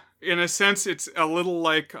 Yeah, in a sense, it's a little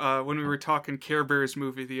like when we were talking Care Bears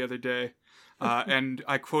movie the other day, and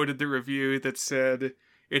I quoted the review that said,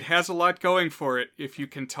 "It has a lot going for it if you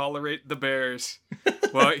can tolerate the bears."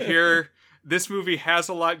 Well, here, this movie has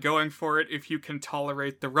a lot going for it if you can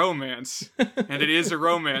tolerate the romance, and it is a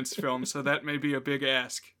romance film, so that may be a big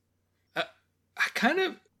ask.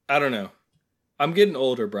 I don't know. I'm getting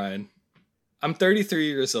older, Brian. I'm 33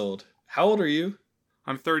 years old. How old are you?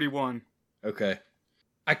 I'm 31. Okay.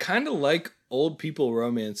 I kind of like old people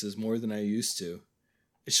romances more than I used to.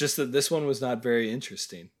 It's just that this one was not very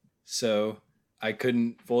interesting. So I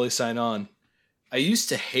couldn't fully sign on. I used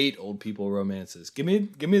to hate old people romances. Give me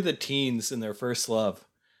the teens in their first love.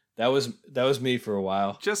 That was me for a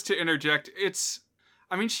while. Just to interject,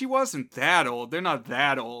 I mean, she wasn't that old. They're not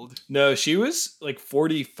that old. No, she was like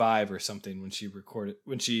 45 or something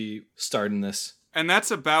when she starred in this. And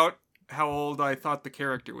that's about how old I thought the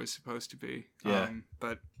character was supposed to be. Yeah.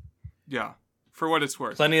 But yeah, for what it's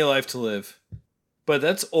worth. Plenty of life to live. But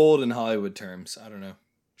that's old in Hollywood terms. I don't know.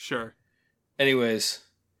 Sure. Anyways,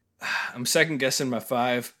 I'm second guessing my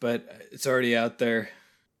 5, but it's already out there.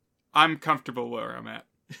 I'm comfortable where I'm at.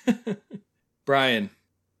 Brian,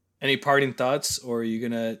 any parting thoughts, or are you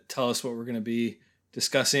going to tell us what we're going to be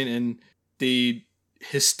discussing in the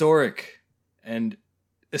historic and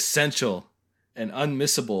essential and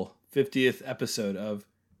unmissable 50th episode of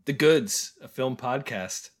The Goods, a film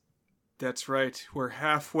podcast? That's right. We're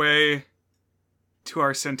halfway to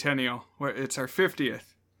our centennial. It's our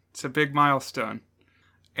 50th. It's a big milestone.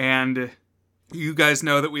 And you guys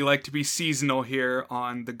know that we like to be seasonal here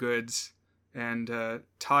on The Goods and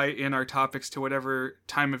tie in our topics to whatever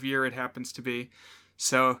time of year it happens to be.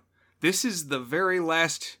 So this is the very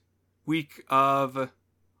last week of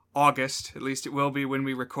August, at least it will be when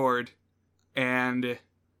we record. And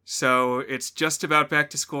so it's just about back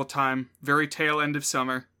to school time, very tail end of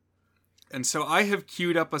summer. And so I have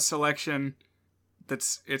queued up a selection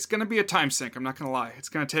it's going to be a time sink, I'm not going to lie. It's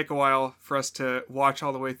going to take a while for us to watch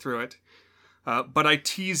all the way through it. But I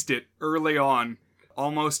teased it early on,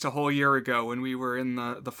 almost a whole year ago when we were in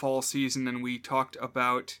the fall season and we talked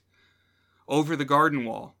about Over the Garden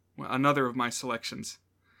Wall, another of my selections.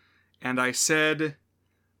 And I said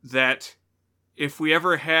that if we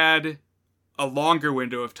ever had a longer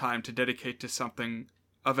window of time to dedicate to something,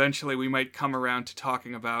 eventually we might come around to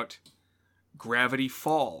talking about Gravity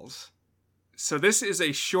Falls. So this is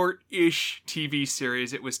a short-ish TV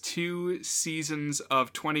series. It was 2 seasons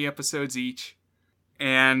of 20 episodes each,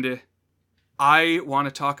 and I want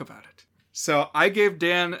to talk about it. So I gave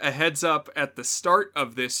Dan a heads up at the start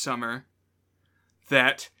of this summer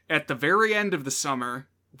that at the very end of the summer,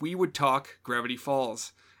 we would talk Gravity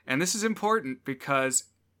Falls. And this is important because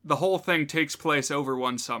the whole thing takes place over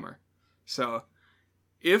one summer. So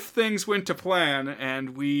if things went to plan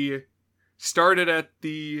and we started at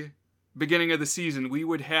the beginning of the season, we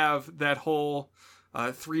would have that whole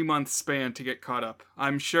 3-month span to get caught up.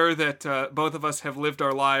 I'm sure that both of us have lived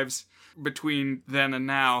our lives between then and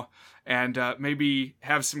now, and maybe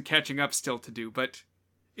have some catching up still to do. But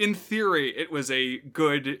in theory, it was a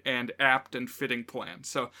good and apt and fitting plan.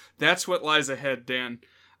 So that's what lies ahead, Dan.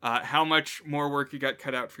 How much more work you got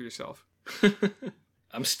cut out for yourself?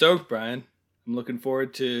 I'm stoked, Brian. I'm looking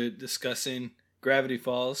forward to discussing Gravity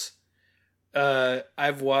Falls.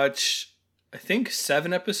 I've watched, I think,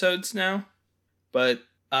 7 episodes now, but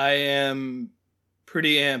I am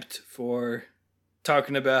pretty amped for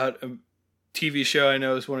talking about a TV show I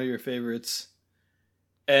know is one of your favorites.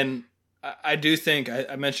 And I do think,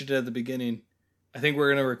 I mentioned it at the beginning, I think we're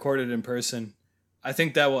going to record it in person. I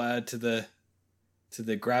think that will add to the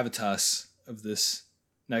gravitas of this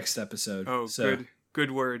next episode. Oh, so.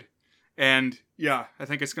 Good word. And yeah, I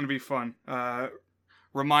think it's going to be fun.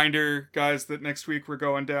 Reminder, guys, that next week we're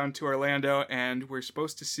going down to Orlando and we're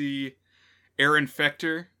supposed to see Aaron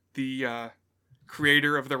Fechter, the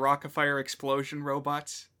creator of the Rockafire Explosion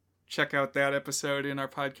robots. Check out that episode in our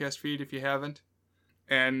podcast feed if you haven't.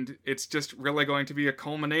 And it's just really going to be a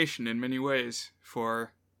culmination in many ways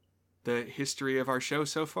for the history of our show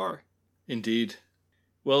so far. Indeed.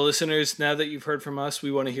 Well, listeners, now that you've heard from us,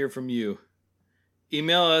 we want to hear from you.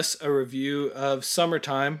 Email us a review of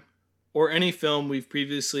Summertime or any film we've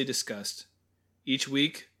previously discussed. Each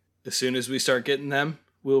week, as soon as we start getting them,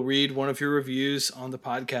 we'll read one of your reviews on the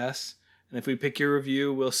podcast, and if we pick your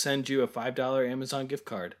review, we'll send you a $5 Amazon gift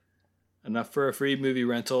card. Enough for a free movie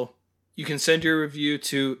rental. You can send your review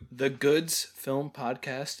to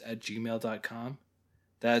thegoodsfilmpodcast@gmail.com.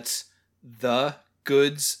 That's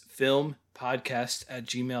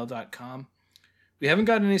thegoodsfilmpodcast@gmail.com. We haven't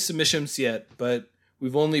got any submissions yet, but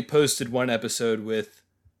we've only posted one episode with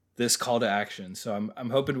this call to action, so I'm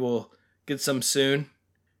hoping we'll get some soon.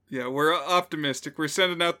 Yeah, we're optimistic. We're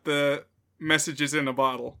sending out the messages in a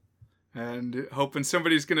bottle and hoping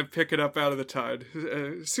somebody's going to pick it up out of the tide.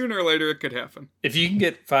 Sooner or later, it could happen. If you can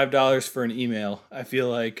get $5 for an email, I feel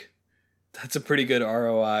like that's a pretty good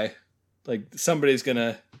ROI. Like, somebody's going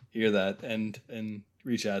to hear that and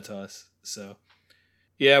reach out to us. So,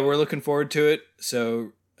 yeah, we're looking forward to it.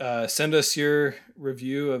 So, send us your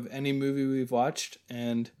review of any movie we've watched,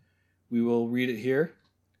 and we will read it here.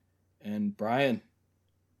 And Brian,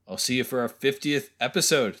 I'll see you for our 50th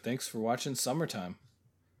episode. Thanks for watching Summertime.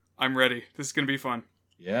 I'm ready. This is going to be fun.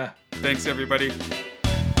 Yeah. Thanks, everybody.